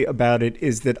to say about it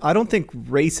is that I don't think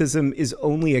racism is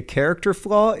only a character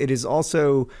flaw. It is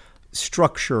also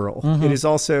structural. It is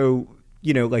also,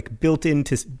 like built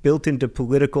into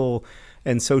political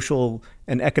and social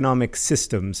and economic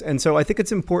systems. And so I think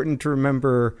it's important to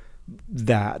remember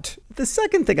that. The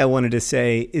second thing I wanted to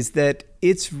say is that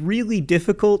it's really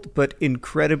difficult but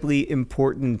incredibly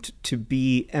important to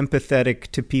be empathetic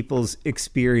to people's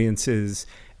experiences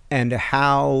and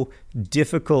how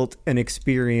difficult an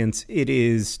experience it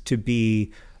is to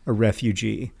be a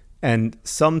refugee. And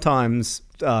sometimes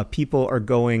people are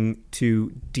going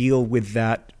to deal with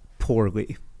that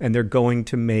poorly, and they're going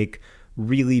to make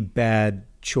really bad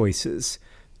choices.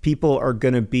 People are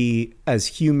going to be as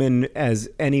human as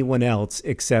anyone else,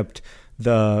 except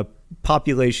the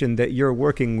population that you're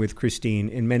working with, Christine,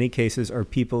 in many cases are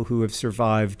people who have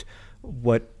survived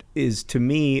what is, to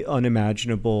me,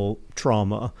 unimaginable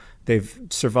trauma. They've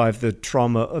survived the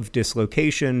trauma of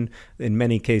dislocation. In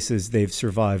many cases, they've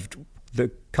survived the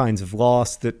kinds of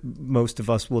loss that most of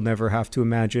us will never have to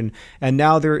imagine. And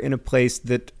now they're in a place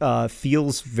that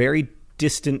feels very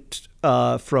distant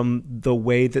from the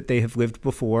way that they have lived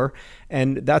before.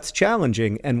 And that's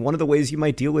challenging. And one of the ways you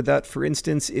might deal with that, for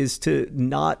instance, is to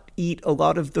not eat a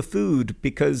lot of the food,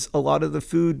 because a lot of the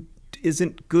food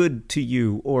isn't good to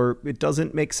you, or it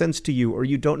doesn't make sense to you, or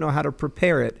you don't know how to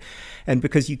prepare it. And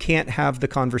because you can't have the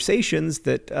conversations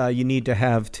that you need to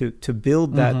have to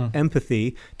build that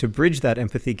empathy, to bridge that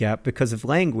empathy gap because of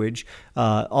language,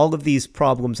 all of these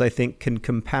problems, I think, can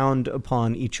compound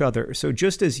upon each other. So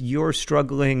just as you're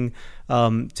struggling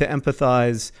to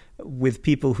empathize with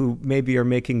people who maybe are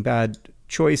making bad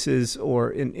choices, or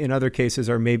in other cases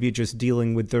are maybe just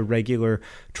dealing with the regular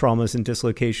traumas and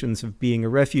dislocations of being a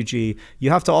refugee, you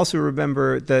have to also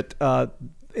remember that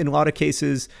in a lot of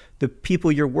cases, the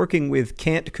people you're working with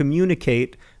can't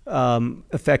communicate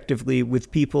effectively with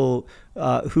people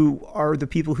who are the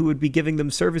people who would be giving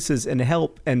them services and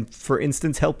help, and for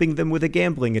instance, helping them with a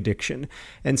gambling addiction.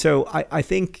 And so I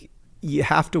think you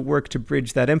have to work to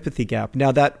bridge that empathy gap.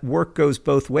 Now, that work goes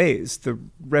both ways. The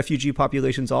refugee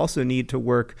populations also need to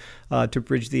work to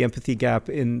bridge the empathy gap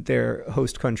in their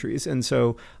host countries. And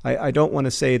so I don't want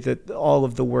to say that all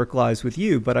of the work lies with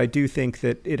you, but I do think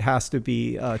that it has to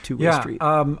be a two-way street.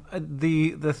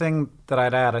 The thing that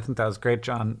I'd add, I think that was great,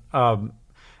 John,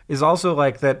 is also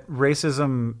like that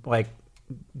racism, like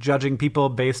judging people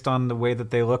based on the way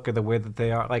that they look or the way that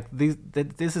they are, like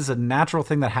this is a natural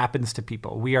thing that happens to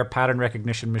people. We are pattern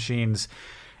recognition machines,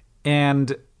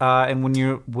 and when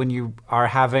you are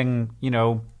having, you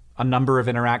know, a number of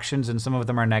interactions, and some of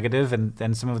them are negative, and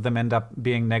then some of them end up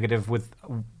being negative with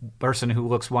a person who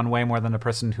looks one way more than a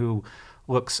person who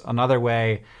looks another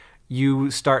way,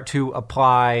 you start to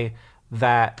apply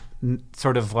that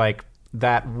sort of like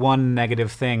that one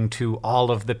negative thing to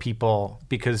all of the people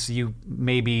because you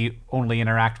maybe only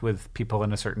interact with people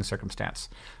in a certain circumstance.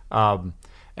 And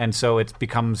so it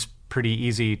becomes pretty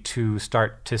easy to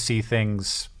start to see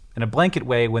things in a blanket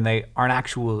way when they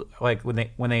aren't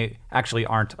when they actually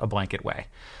aren't a blanket way.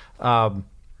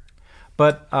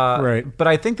 But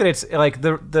I think that it's like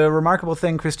the remarkable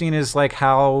thing, Christine, is like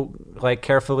how like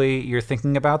carefully you're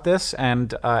thinking about this,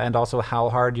 and also how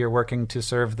hard you're working to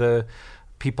serve the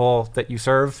people that you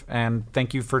serve, and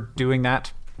thank you for doing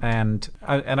that. And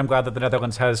I'm glad that the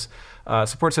Netherlands has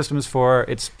support systems for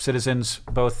its citizens,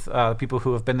 both people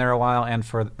who have been there a while and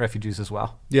for refugees as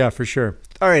well. Yeah, for sure.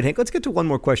 All right, Hank, let's get to one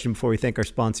more question before we thank our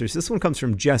sponsors. This one comes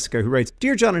from Jessica, who writes,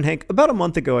 Dear John and Hank, about a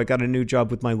month ago I got a new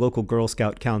job with my local Girl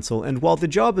Scout council, and while the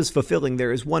job is fulfilling,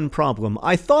 there is one problem.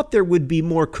 I thought there would be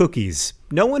more cookies.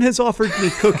 No one has offered me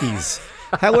cookies.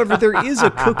 However, there is a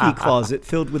cookie closet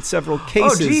filled with several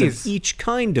cases of each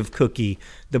kind of cookie.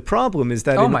 The problem is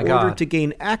that in order to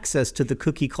gain access to the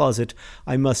cookie closet,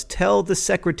 I must tell the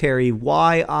secretary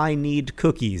why I need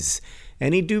cookies.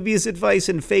 Any dubious advice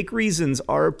and fake reasons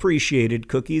are appreciated.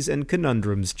 Cookies and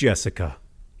conundrums, Jessica.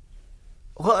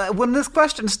 Well, when this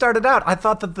question started out, I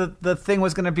thought that the thing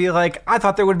was going to be like, I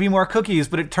thought there would be more cookies,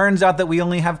 but it turns out that we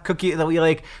only have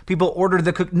people order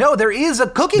the cookie. No, there is a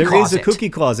cookie closet. There is a cookie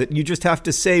closet. You just have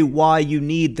to say why you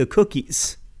need the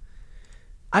cookies.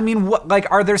 I mean, what, like,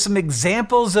 are there some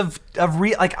examples of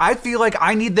I feel like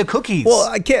I need the cookies. Well,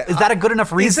 I can't. Is that a good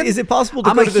enough reason? Is it possible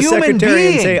to go to the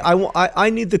secretary and say, I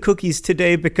need the cookies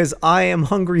today because I am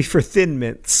hungry for Thin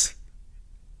Mints?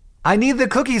 I need the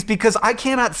cookies because I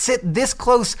cannot sit this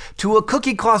close to a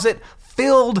cookie closet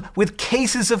filled with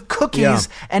cases of cookies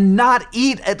and not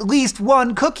eat at least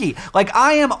one cookie. Like,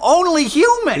 I am only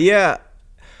human. Yeah.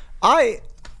 I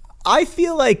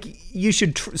feel like you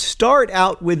should start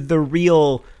out with the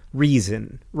real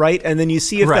reason, right? And then you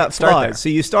see if that flies. So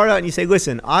you start out and you say,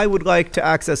 listen, I would like to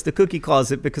access the cookie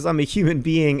closet because I'm a human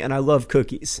being and I love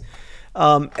cookies.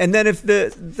 And then if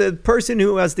the person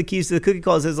who has the keys to the cookie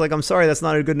closet is like, I'm sorry, that's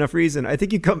not a good enough reason, I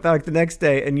think you come back the next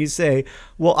day and you say,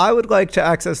 well, I would like to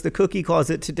access the cookie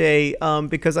closet today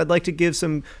because I'd like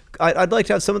to I'd like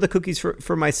to have some of the cookies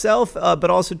for myself, but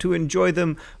also to enjoy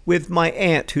them with my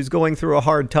aunt who's going through a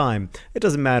hard time. It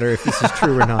doesn't matter if this is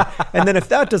true or not. And then if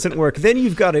that doesn't work, then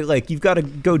you've got to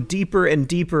go deeper and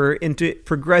deeper into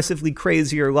progressively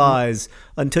crazier lies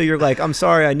until you're like, I'm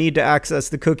sorry, I need to access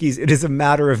the cookies. It is a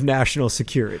matter of national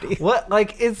security. What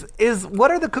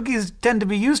what are the cookies tend to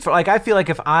be used for? Like, I feel like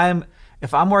if I'm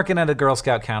working at a Girl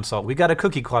Scout council, we got a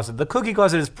cookie closet. The cookie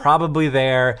closet is probably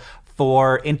there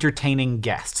for entertaining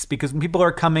guests, because when people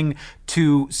are coming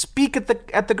to speak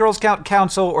at the Girl Scout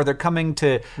Council, or they're coming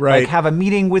to like have a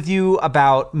meeting with you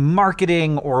about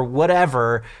marketing or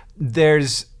whatever,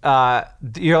 there's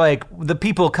you're like, the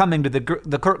people coming to the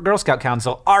Girl Scout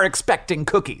Council are expecting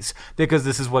cookies because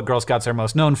this is what Girl Scouts are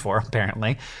most known for,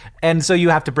 apparently. And so you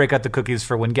have to break out the cookies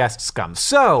for when guests come.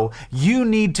 So you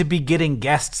need to be getting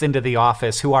guests into the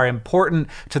office who are important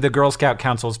to the Girl Scout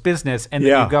Council's business. And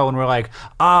then you go and we're like,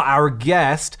 our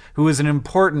guest, who is an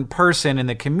important person in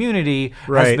the community,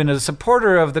 has been a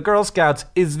supporter of the Girl Scouts,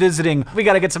 is visiting. We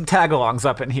got to get some tag-alongs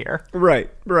up in here.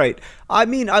 Right. I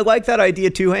mean, I like that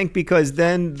idea too, Hank, because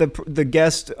then the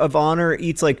guest of honor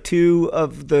eats like 2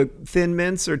 of the Thin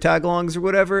Mints or tagalongs or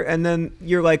whatever, and then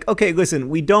you're like, okay, listen,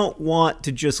 we don't want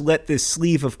to just let this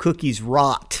sleeve of cookies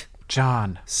rot,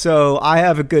 John. So I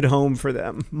have a good home for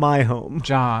them, my home.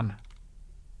 John.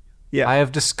 Yeah. I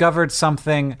have discovered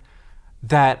something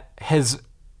that has...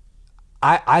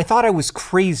 I thought I was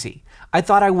crazy. I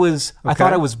thought I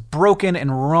was broken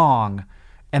and wrong,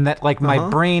 and that like my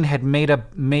brain had made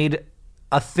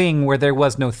a thing where there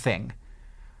was no thing.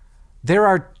 There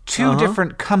are 2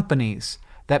 different companies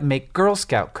that make Girl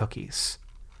Scout cookies.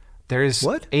 There's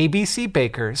ABC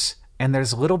Bakers and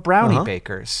there's Little Brownie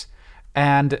Bakers.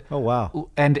 And Oh, wow.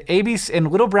 And ABC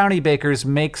and Little Brownie Bakers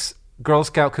makes Girl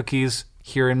Scout cookies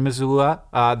here in Missoula.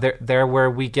 They're where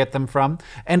we get them from.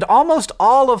 And almost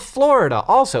all of Florida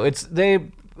also.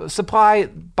 They supply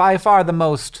by far the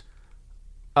most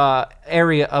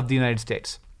area of the United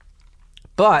States.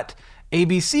 But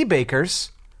ABC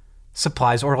Bakers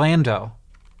supplies Orlando,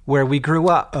 where we grew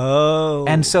up. Oh.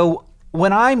 And so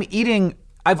when I'm eating,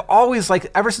 I've always, like,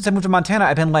 ever since I moved to Montana,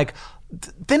 I've been like,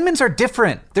 Thin Mints are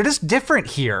different. They're just different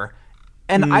here.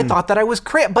 And I thought that I was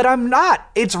crazy, but I'm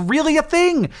not. It's really a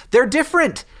thing. They're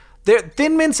different.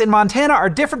 Thin Mints in Montana are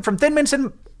different from Thin Mints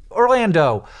in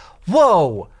Orlando.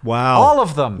 Whoa. Wow. All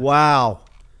of them. Wow.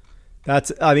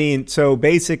 So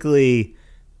basically,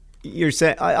 you're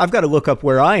saying, I've got to look up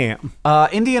where I am.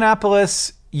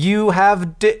 Indianapolis, you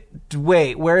have...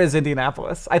 wait, where is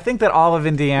Indianapolis? I think that all of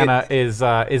Indiana is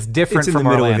different from Orlando. It's in the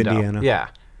middle of Indiana. Yeah.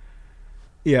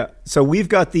 Yeah. So we've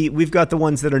got the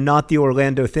ones that are not the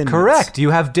Orlando Thin Mints. Correct.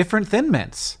 You have different Thin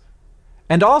Mints.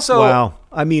 And also... Wow.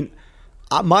 I mean,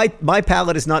 my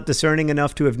palate is not discerning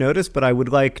enough to have noticed, but I would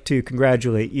like to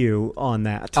congratulate you on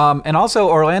that. And also,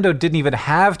 Orlando didn't even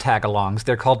have tag-alongs.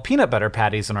 They're called peanut butter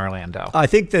patties in Orlando. I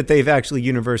think that they've actually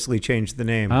universally changed the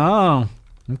name. Oh,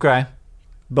 okay.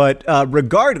 But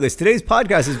regardless, today's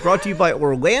podcast is brought to you by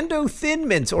Orlando Thin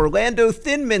Mints. Orlando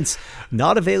Thin Mints,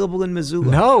 not available in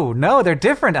Missoula. No, they're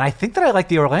different. And I think that I like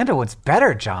the Orlando ones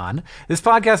better, John. This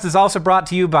podcast is also brought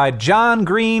to you by John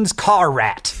Green's Car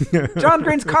Rat. John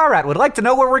Green's Car Rat would like to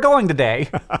know where we're going today.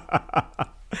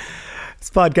 This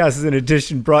podcast is in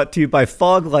addition brought to you by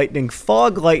Fog Lightning.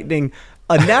 Fog Lightning,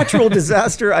 a natural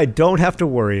disaster I don't have to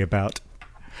worry about.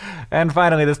 And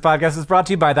finally, this podcast is brought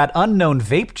to you by that unknown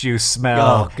vape juice smell.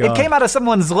 Oh, God. It came out of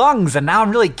someone's lungs, and now I'm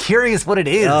really curious what it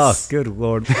is. Oh, good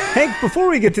Lord. Hank, before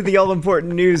we get to the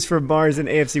all-important news from Mars and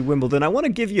AFC Wimbledon, I want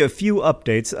to give you a few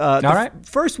updates. All right.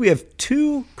 First, we have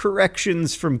 2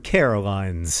 corrections from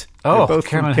Caroline's. Oh, They're both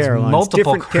Caroline from has Caroline's.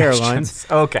 multiple Different corrections.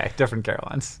 Carolines. Okay, different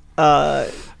Carolines.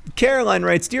 Caroline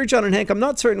writes, Dear John and Hank, I'm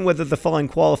not certain whether the following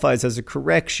qualifies as a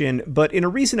correction, but in a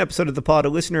recent episode of the pod, a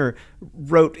listener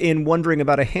wrote in wondering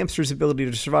about a hamster's ability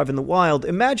to survive in the wild.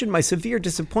 Imagine my severe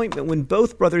disappointment when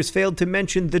both brothers failed to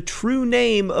mention the true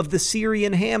name of the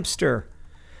Syrian hamster.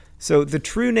 So the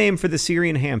true name for the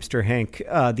Syrian hamster, Hank,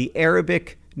 the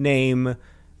Arabic name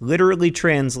literally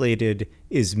translated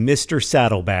is Mr.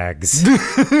 Saddlebags.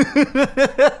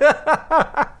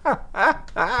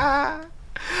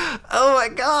 Oh my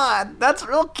God, that's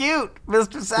real cute,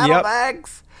 Mr.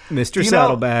 Saddlebags. Yep. Mr.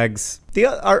 Saddlebags.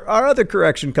 Our other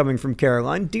correction coming from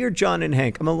Caroline. Dear John and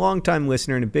Hank, I'm a longtime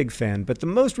listener and a big fan, but the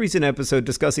most recent episode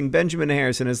discussing Benjamin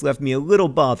Harrison has left me a little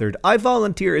bothered. I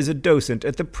volunteer as a docent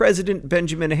at the President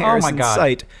Benjamin Harrison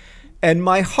site. And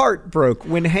my heart broke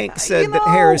when Hank said that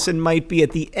Harrison might be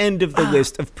at the end of the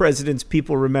list of presidents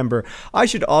people remember. I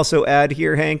should also add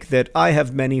here, Hank, that I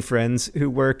have many friends who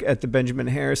work at the Benjamin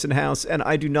Harrison house, and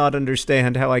I do not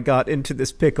understand how I got into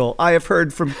this pickle. I have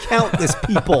heard from countless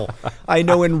people I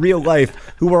know in real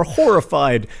life who are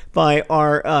horrified by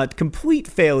our complete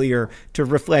failure to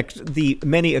reflect the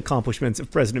many accomplishments of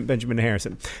President Benjamin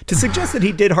Harrison. To suggest that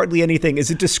he did hardly anything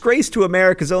is a disgrace to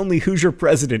America's only Hoosier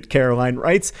president, Caroline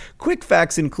writes. Quick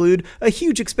facts include a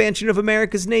huge expansion of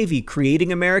America's Navy, creating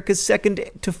America's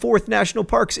 2nd to 4th national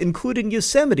parks, including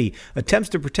Yosemite, attempts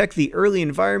to protect the early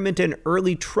environment and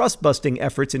early trust-busting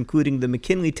efforts, including the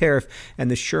McKinley Tariff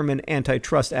and the Sherman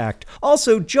Antitrust Act.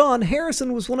 Also, John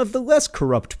Harrison was one of the less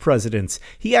corrupt presidents.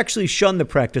 He actually shunned the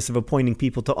practice of appointing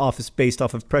people to office based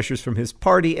off of pressures from his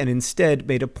party and instead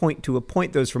made a point to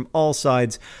appoint those from all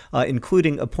sides,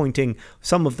 including appointing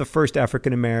some of the first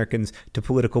African Americans to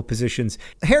political positions.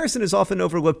 Harrison is often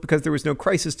overlooked because there was no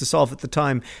crisis to solve at the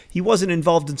time. He wasn't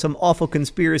involved in some awful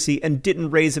conspiracy and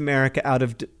didn't raise America out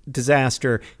of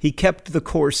disaster. He kept the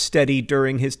course steady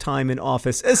during his time in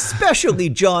office, especially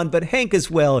John, but Hank as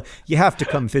well. You have to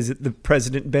come visit the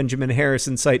President Benjamin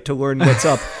Harrison site to learn what's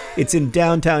up. It's in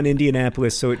downtown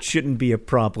Indianapolis, so it shouldn't be a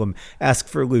problem. Ask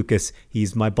for Lucas.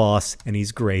 He's my boss, and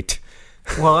he's great.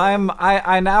 Well,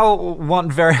 I now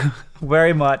want very,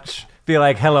 very much be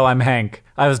like, hello, I'm Hank.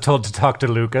 I was told to talk to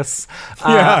Lucas.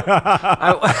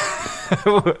 I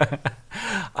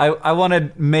want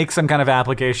to make some kind of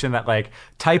application that, like,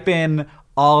 type in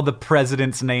all the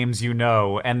presidents' names you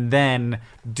know, and then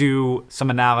do some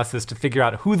analysis to figure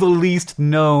out who the least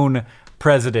known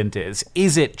president is.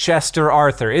 Is it Chester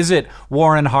Arthur? Is it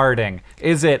Warren Harding?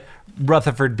 Is it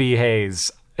Rutherford B.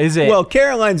 Hayes? Is it? Well,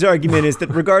 Caroline's argument is that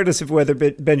regardless of whether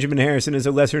Benjamin Harrison is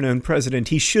a lesser-known president,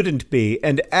 he shouldn't be.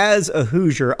 And as a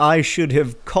Hoosier, I should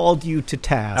have called you to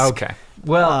task. Okay.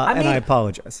 Well, and I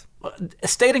apologize.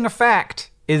 Stating a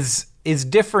fact is is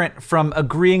different from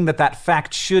agreeing that that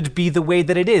fact should be the way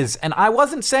that it is. And I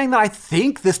wasn't saying that I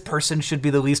think this person should be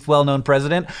the least well-known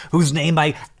president, whose name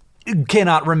I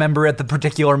cannot remember at the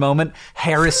particular moment.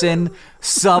 Harrison,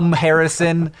 some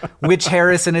Harrison. Which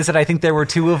Harrison is it? I think there were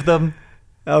two of them.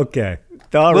 Okay.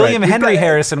 William Henry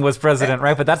Harrison was president,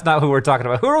 right? But that's not who we're talking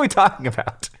about. Who are we talking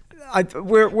about?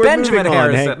 We're Benjamin moving on,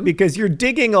 Harrison. Hank, because you're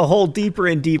digging a hole deeper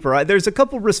and deeper. There's a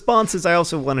couple responses I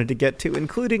also wanted to get to,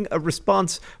 including a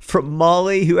response from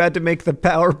Molly, who had to make the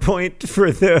PowerPoint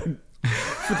for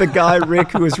the guy,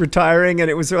 Rick, who was retiring, and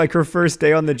it was like her first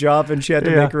day on the job, and she had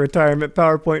to make a retirement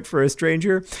PowerPoint for a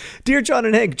stranger. Dear John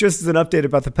and Hank, just as an update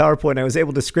about the PowerPoint, I was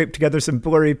able to scrape together some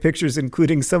blurry pictures,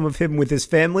 including some of him with his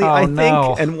family,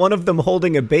 and one of them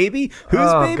holding a baby.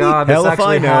 Whose baby? God, Hell this if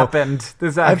I actually know. happened.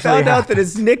 I found out that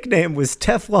his nickname was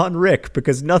Teflon Rick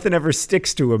because nothing ever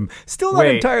sticks to him. Still not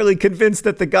entirely convinced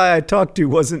that the guy I talked to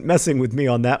wasn't messing with me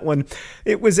on that one.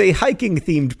 It was a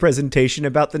hiking-themed presentation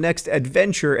about the next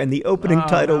adventure, and the opening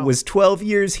title was 12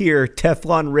 Years Here,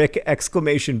 Teflon Rick, !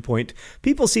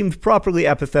 People seemed properly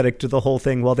apathetic to the whole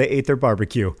thing while they ate their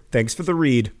barbecue. Thanks for the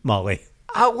read, Molly.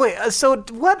 Wait, so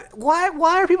what? Why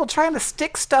are people trying to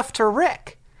stick stuff to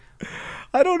Rick?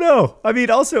 I don't know. I mean,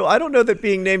 also, I don't know that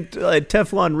being named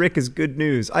Teflon Rick is good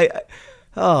news. I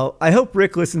hope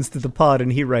Rick listens to the pod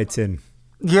and he writes in.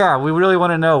 Yeah, we really want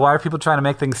to know, why are people trying to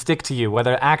make things stick to you,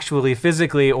 whether actually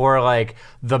physically or like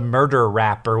the murder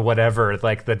rap or whatever,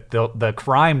 like the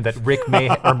crime that Rick may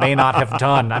or may not have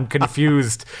done. I'm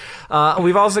confused.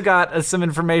 We've also got some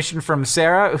information from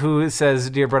Sarah, who says,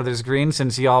 Dear Brothers Green,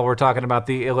 since y'all were talking about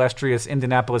the illustrious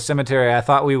Indianapolis Cemetery, I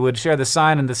thought we would share the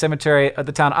sign in the cemetery of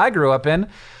the town I grew up in.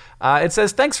 It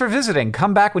says, thanks for visiting.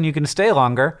 Come back when you can stay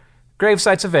longer.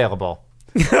 Gravesites available.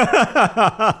 We'll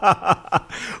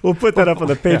put that up on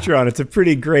the Patreon. It's a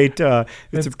pretty great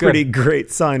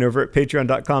great sign over at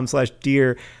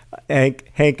patreon.com/dear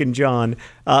Hank and John.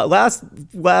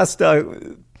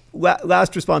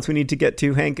 Last response we need to get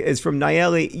to, Hank, is from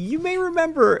Nayeli. You may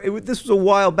remember, this was a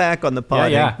while back on the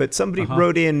pod, Hank, but somebody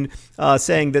wrote in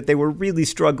saying that they were really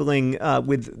struggling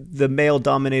with the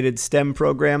male-dominated STEM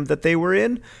program that they were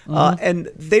in, and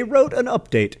they wrote an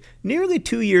update. Nearly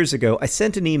 2 years ago, I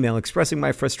sent an email expressing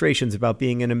my frustrations about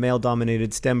being in a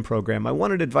male-dominated STEM program. I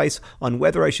wanted advice on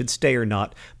whether I should stay or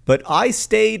not, but I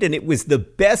stayed, and it was the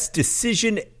best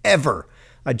decision ever.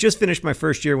 I just finished my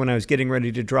first year when I was getting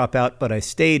ready to drop out, but I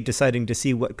stayed, deciding to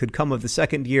see what could come of the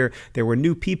second year. There were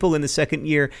new people in the second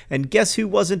year, and guess who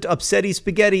wasn't upsetty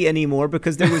spaghetti anymore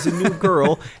because there was a new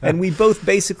girl, and we both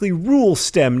basically rule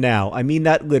STEM now. I mean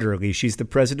that literally. She's the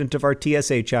president of our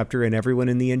TSA chapter, and everyone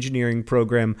in the engineering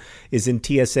program is in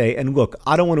TSA. And look,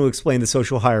 I don't want to explain the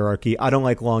social hierarchy. I don't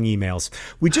like long emails.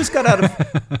 We just got out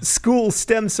of school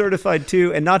STEM certified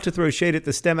too, and not to throw shade at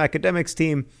the STEM academics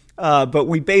team, but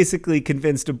we basically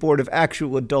convinced a board of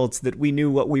actual adults that we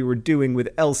knew what we were doing with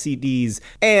LCDs,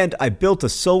 and I built a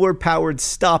solar-powered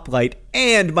stoplight,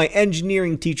 and my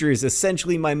engineering teacher is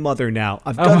essentially my mother now.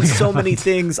 I've done so many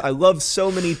things. I love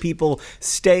so many people.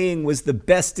 Staying was the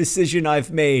best decision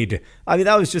I've made. I mean,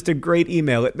 that was just a great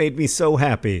email. It made me so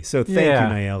happy. So thank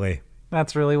you, Nayeli.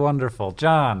 That's really wonderful.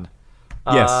 John,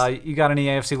 yes. You got any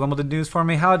AFC Wimbledon news for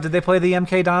me? How did they play the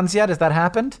MK Dons yet? Has that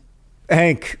happened?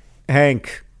 Hank.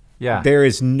 Yeah. There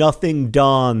is nothing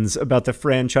Dons about the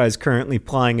franchise currently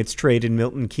plying its trade in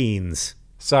Milton Keynes.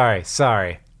 Sorry.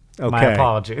 Okay. My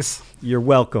apologies. You're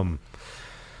welcome.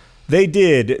 They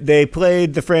did. They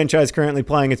played the franchise currently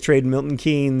plying its trade in Milton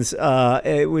Keynes.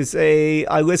 I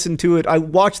listened to it. I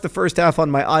watched the first half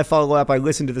on my iFollow app. I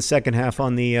listened to the second half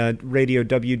on the radio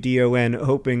WDON,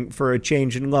 hoping for a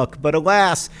change in luck. But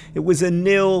alas, it was a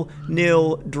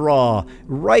 0-0 draw.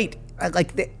 Right at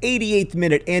like the 88th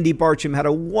minute, Andy Barcham had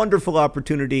a wonderful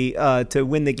opportunity to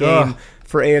win the game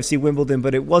for AFC Wimbledon,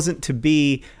 but it wasn't to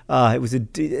be.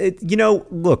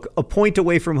 Look, a point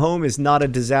away from home is not a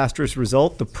disastrous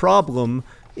result. The problem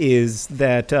is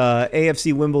that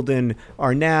AFC Wimbledon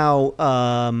are now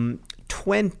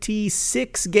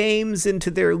 26 games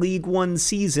into their League One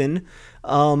season.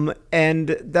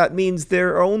 And that means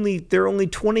there are only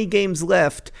 20 games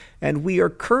left, and we are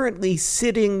currently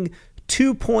sitting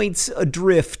 2 points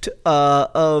adrift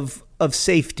of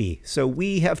safety. So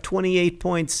we have 28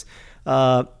 points.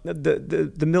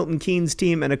 The Milton Keynes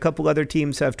team and a couple other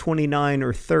teams have 29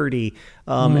 or 30.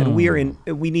 And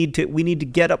we need to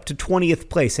get up to 20th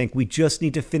place. Hank, we just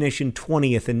need to finish in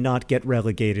 20th and not get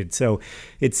relegated. So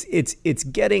it's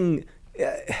getting.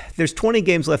 There's 20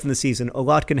 games left in the season. A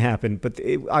lot can happen, but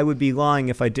I would be lying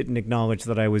if I didn't acknowledge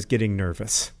that I was getting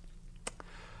nervous.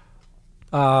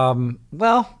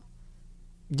 Well,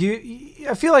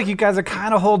 I feel like you guys are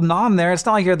kind of holding on there. It's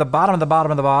not like you're at the bottom of the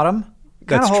bottom of the bottom.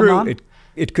 That's true.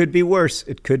 It could be worse.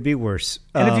 It could be worse.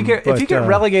 And if you get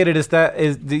relegated, is that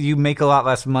you make a lot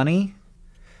less money?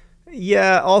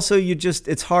 Yeah. Also,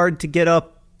 it's hard to get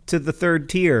up to the third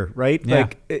tier, right? Yeah.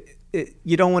 Like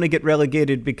you don't want to get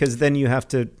relegated because then you have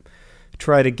to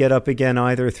try to get up again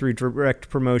either through direct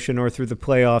promotion or through the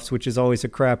playoffs, which is always a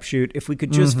crapshoot. If we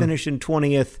could just finish in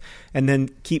 20th and then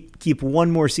keep one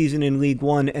more season in League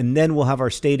One, and then we'll have our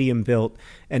stadium built,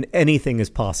 and anything is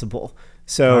possible.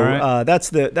 So right. that's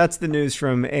the news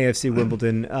from AFC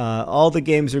Wimbledon. All the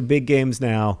games are big games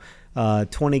now.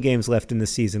 20 games left in the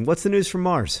season. What's the news from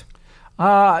Mars?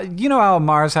 You know how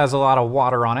Mars has a lot of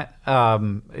water on it.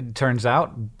 It turns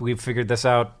out we figured this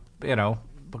out,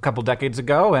 a couple decades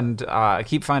ago, and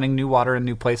keep finding new water in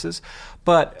new places.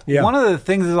 But one of the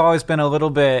things that's always been a little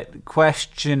bit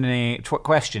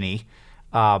questiony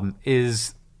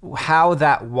is how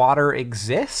that water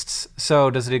exists.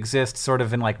 So does it exist sort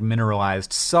of in like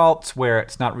mineralized salts where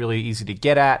it's not really easy to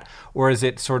get at? Or is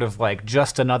it sort of like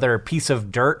just another piece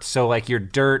of dirt? So like your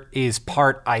dirt is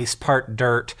part ice, part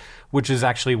dirt, which is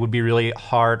actually would be really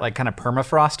hard, like kind of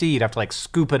permafrosty. You'd have to like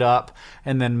scoop it up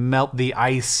and then melt the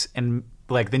ice, and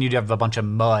like then you'd have a bunch of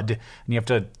mud, and you have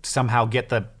to somehow get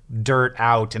the dirt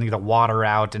out and get the water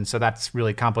out. And so that's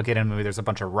really complicated. And maybe there's a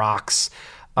bunch of rocks.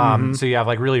 So you have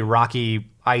like really rocky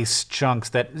ice chunks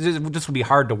that just would be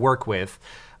hard to work with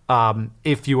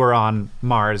if you were on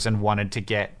Mars and wanted to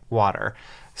get water.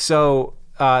 So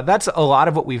that's a lot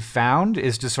of what we've found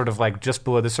is just sort of like just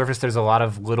below the surface. There's a lot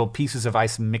of little pieces of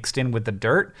ice mixed in with the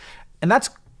dirt, and that's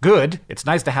good. It's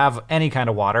nice to have any kind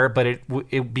of water, but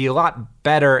it'd be a lot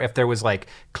better if there was like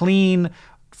clean,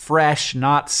 fresh,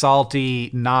 not salty,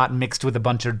 not mixed with a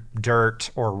bunch of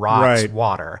dirt or rocks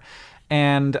water.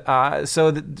 And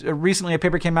so recently a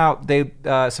paper came out.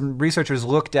 Some researchers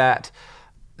looked at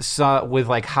with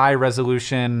like high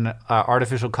resolution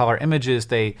artificial color images.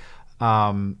 They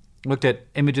looked at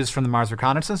images from the Mars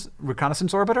Reconnaissance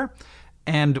Orbiter,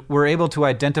 and were able to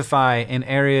identify in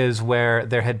areas where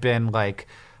there had been like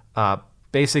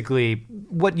basically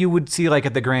what you would see like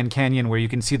at the Grand Canyon, where you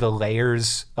can see the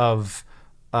layers of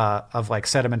like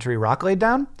sedimentary rock laid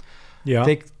down. Yeah.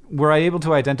 They were able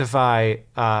to identify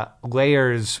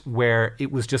layers where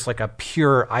it was just like a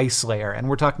pure ice layer. And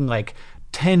we're talking like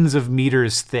tens of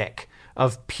meters thick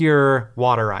of pure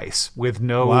water ice with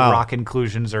no rock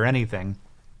inclusions or anything.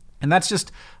 And that's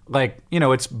just like,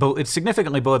 it's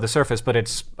significantly below the surface, but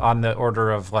it's on the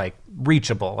order of like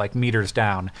reachable, like meters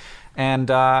down. And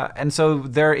so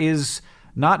there is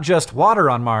not just water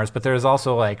on Mars, but there's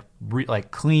also like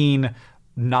clean,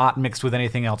 not mixed with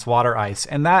anything else water ice.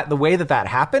 And the way that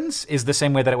happens is the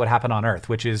same way that it would happen on Earth,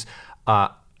 which is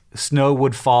snow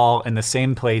would fall in the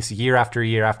same place year after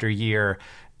year after year,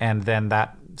 and then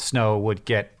that snow would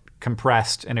get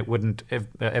compressed, and it wouldn't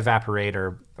evaporate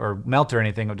or melt or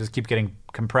anything. It would just keep getting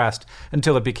compressed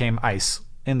until it became ice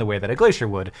in the way that a glacier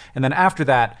would. And then after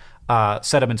that,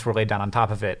 sediments were laid down on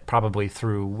top of it, probably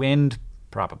through wind,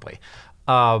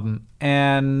 so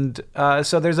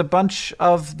there's a bunch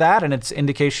of that, and it's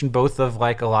indication both of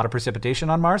like a lot of precipitation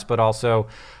on Mars, but also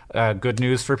good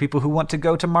news for people who want to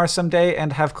go to Mars someday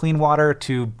and have clean water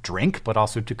to drink, but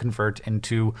also to convert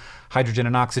into hydrogen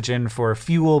and oxygen for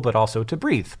fuel, but also to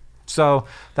breathe. So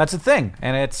that's a thing,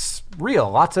 and it's real.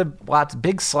 Lots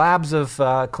big slabs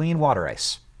of clean water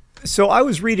ice. So I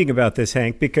was reading about this,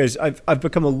 Hank, because I've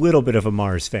become a little bit of a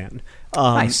Mars fan.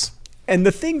 Nice. And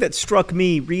the thing that struck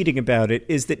me reading about it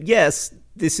is that, yes,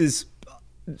 this is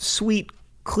sweet,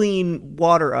 clean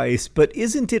water ice, but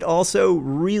isn't it also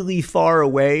really far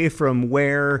away from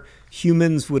where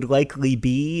humans would likely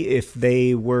be if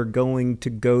they were going to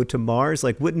go to Mars?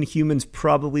 Like, wouldn't humans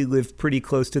probably live pretty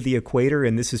close to the equator,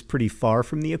 and this is pretty far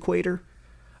from the equator?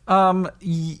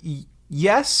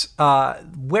 Yes.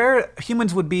 Where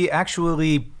humans would be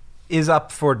actually is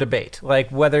up for debate. Like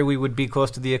whether we would be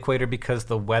close to the equator because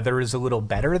the weather is a little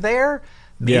better there,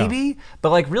 maybe. Yeah. But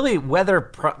like really weather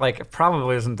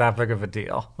probably isn't that big of a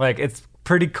deal. Like it's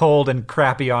pretty cold and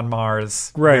crappy on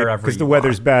Mars. Right, because the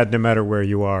weather's bad no matter where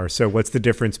you are. So what's the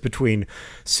difference between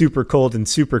super cold and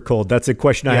super cold? That's a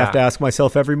question I have to ask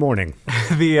myself every morning.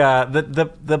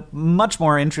 The much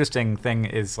more interesting thing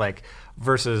is like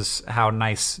versus how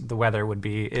nice the weather would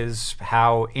be is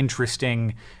how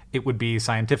interesting it would be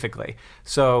scientifically.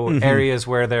 So areas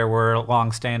where there were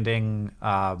long-standing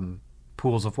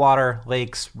pools of water,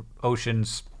 lakes,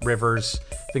 oceans, rivers,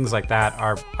 things like that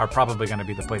are probably going to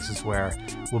be the places where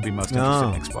we'll be most interested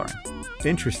in exploring.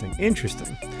 Interesting.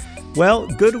 Well,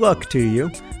 good luck to you.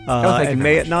 Thank you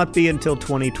may much. it not be until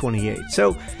 2028.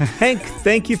 So, Hank,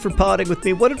 thank you for potting with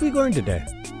me. What did we learn today?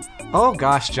 Oh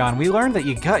gosh, John, we learned that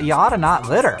you ought to not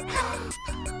litter.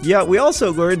 Yeah, we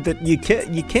also learned that you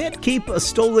can't keep a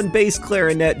stolen bass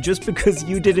clarinet just because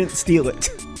you didn't steal it.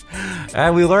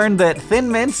 And we learned that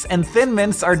thin mints and thin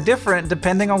mints are different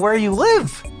depending on where you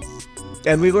live.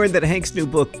 And we learned that Hank's new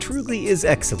book truly is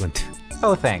excellent.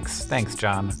 Oh, thanks. Thanks,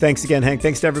 John. Thanks again, Hank.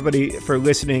 Thanks to everybody for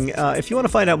listening. If you want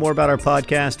to find out more about our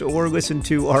podcast or listen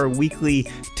to our weekly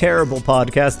terrible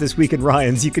podcast, This Week in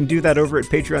Ryans, you can do that over at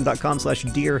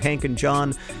patreon.com/Dear Hank and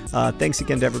John. Thanks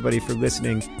again to everybody for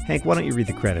listening. Hank, why don't you read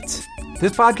the credits?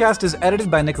 This podcast is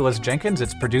edited by Nicholas Jenkins.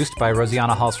 It's produced by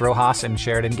Rosianna Halse-Rojas and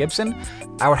Sheridan Gibson.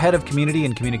 Our head of community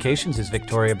and communications is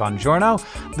Victoria Bongiorno.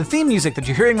 The theme music that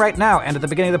you're hearing right now and at the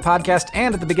beginning of the podcast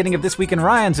and at the beginning of This Week in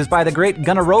Ryans is by the great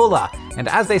Gunnarolla. And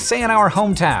as they say in our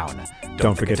hometown,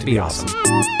 don't forget to be awesome.